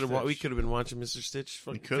 See, we Stitch. could have been watching Mr. Stitch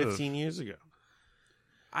fucking could've. 15 years ago.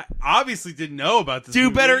 I obviously didn't know about this. Do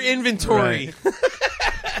movie. better inventory.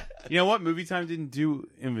 You know what? Movie Time didn't do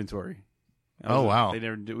inventory. Oh, wow. They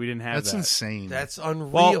never. We didn't have That's that. insane. That's unreal.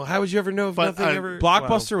 Well, How would you ever know if but, nothing ever?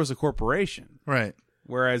 Blockbuster was a corporation, right.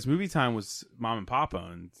 whereas Movie Time was mom and pop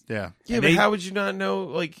owned. Yeah. Yeah, And but they- how would you not know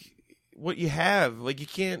like what you have? Like you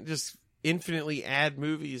can't just infinitely add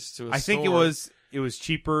movies to a I think store. it was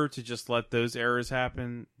cheaper to just let those errors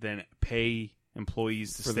happen than pay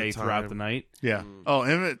employees to For the stay throughout time. the night. Yeah. Oh,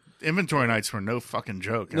 inventory nights were no fucking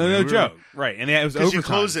joke. No joke. Right, and it was Because overtime you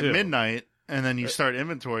close at too. midnight and then you start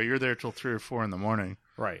inventory. You're there till 3 or 4 in the morning.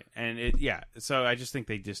 Right, and so I just think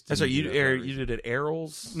they just. That's right. didn't You do that for you did it at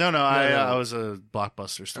Errol's. No, I no. was a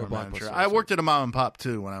Blockbuster store Blockbuster, manager. sorry. I worked at a mom and pop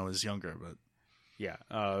too when I was younger, but Yeah,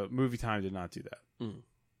 Movie Time did not do that.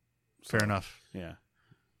 fair enough. Yeah.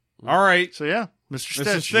 All right. So yeah, Mr.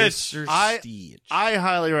 Mr. Stitch. Stitch. Mr. Stitch. I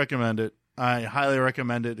highly recommend it. I highly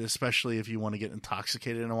recommend it, especially if you want to get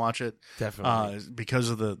intoxicated and watch it. Definitely. Because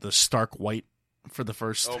of the stark white for the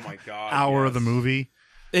first Oh my god. hour yes. of the movie,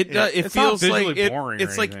 It it's feels not like visually boring or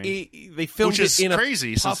it's like anything. they filmed which is it in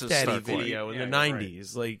crazy a since Puff it's Daddy stark white. video in Yeah, the you're right.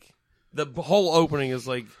 90s. Like the whole opening is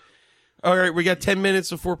like, all right, we got 10 minutes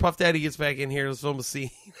before Puff Daddy gets back in here. Let's film a scene.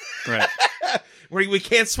 Right? We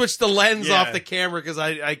can't switch the lens Yeah. off the camera because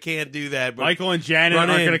I can't do that. But Michael and Janet Run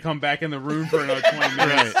aren't in. going to come back in the room for another 20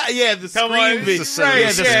 minutes. yeah, the Come screen on, video. it's a Yeah, the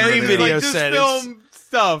yeah, screen it's video like, just set. It's- film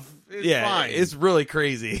stuff. It's yeah, fine. it's really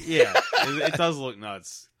crazy. yeah, it does look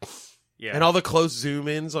nuts. Yeah, And all the close zoom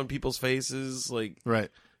ins on people's faces, like Right.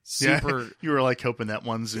 super. Yeah. You were like hoping that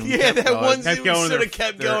one zoom. Yeah, kept that going. one Kept zoom going, sort of their-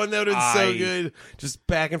 kept their going. That was so eye. good. Just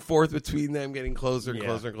back and forth between them, getting closer and Yeah.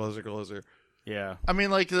 closer and closer and closer. yeah. I mean,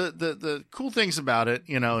 like the cool things about it,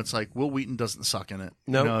 it's like Will Wheaton doesn't suck in it.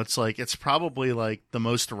 Nope. It's like it's probably like the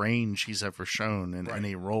most range he's ever shown in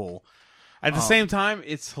any role. At the same time,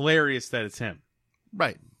 it's hilarious that it's him.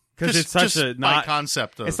 Right. Because Just- it's such just a by not.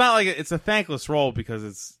 concept of It's not like it's a thankless role because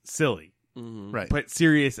it's silly, right. but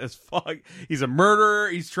serious as fuck. He's a murderer.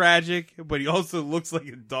 He's tragic, but he also looks like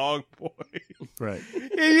a dog boy. right.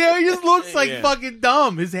 Yeah, he just looks like Yeah. fucking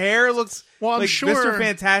dumb. His hair looks. Well, I'm like sure- Mr.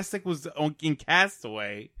 Fantastic was in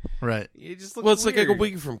Castaway. Right. It just looks. Well, it's weird. like a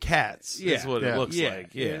wig from Cats. Yeah. Is what Yeah. it looks Yeah,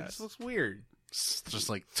 like. it Yeah, just looks weird. It's just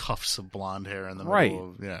like tufts of blonde hair in the Right.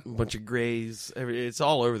 middle of, yeah. a bunch of grays. It's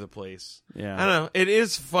all over the place. Yeah, I don't know. It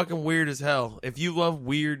is fucking weird as hell. If you love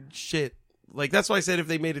weird shit, like that's why I said if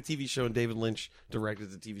they made a TV show and David Lynch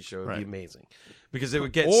directed the TV show, it'd be Right. amazing because it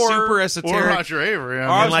would get Or- super Or esoteric. Roger Avery. I Or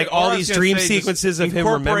mean, And, like, all I was these gonna dream say, just sequences of him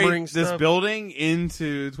incorporate remembering this stuff. building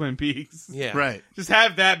into Twin Peaks. Yeah, right. Just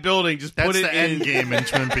have that building. Just That's put it the in. end game in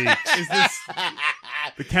Twin Peaks. Is this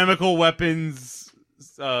the chemical weapons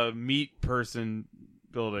meat person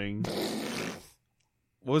building?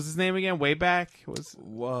 What was his name again? Way back was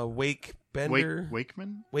Wake Bender,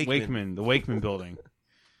 Wakeman? Wakeman, the Wakeman building.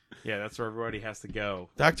 Yeah, that's where everybody has to go.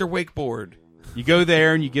 Dr. Wakeboard. You go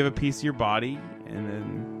there and you give a piece of your body, and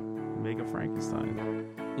then make a Frankenstein.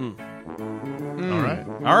 All right.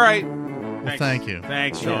 All right. Well, thank you.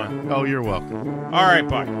 Thanks, Sean. Oh, you're welcome. All right,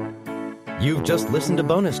 Buck. You've just listened to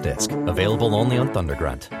Bonus Disc, available only on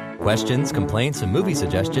Thundergrunt. Questions, complaints, and movie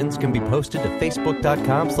suggestions can be posted to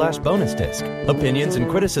facebook.com/bonusdisc. Opinions and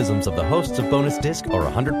criticisms of the hosts of Bonus Disc are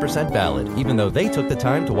 100% valid, even though they took the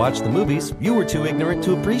time to watch the movies you were too ignorant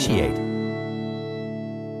to appreciate.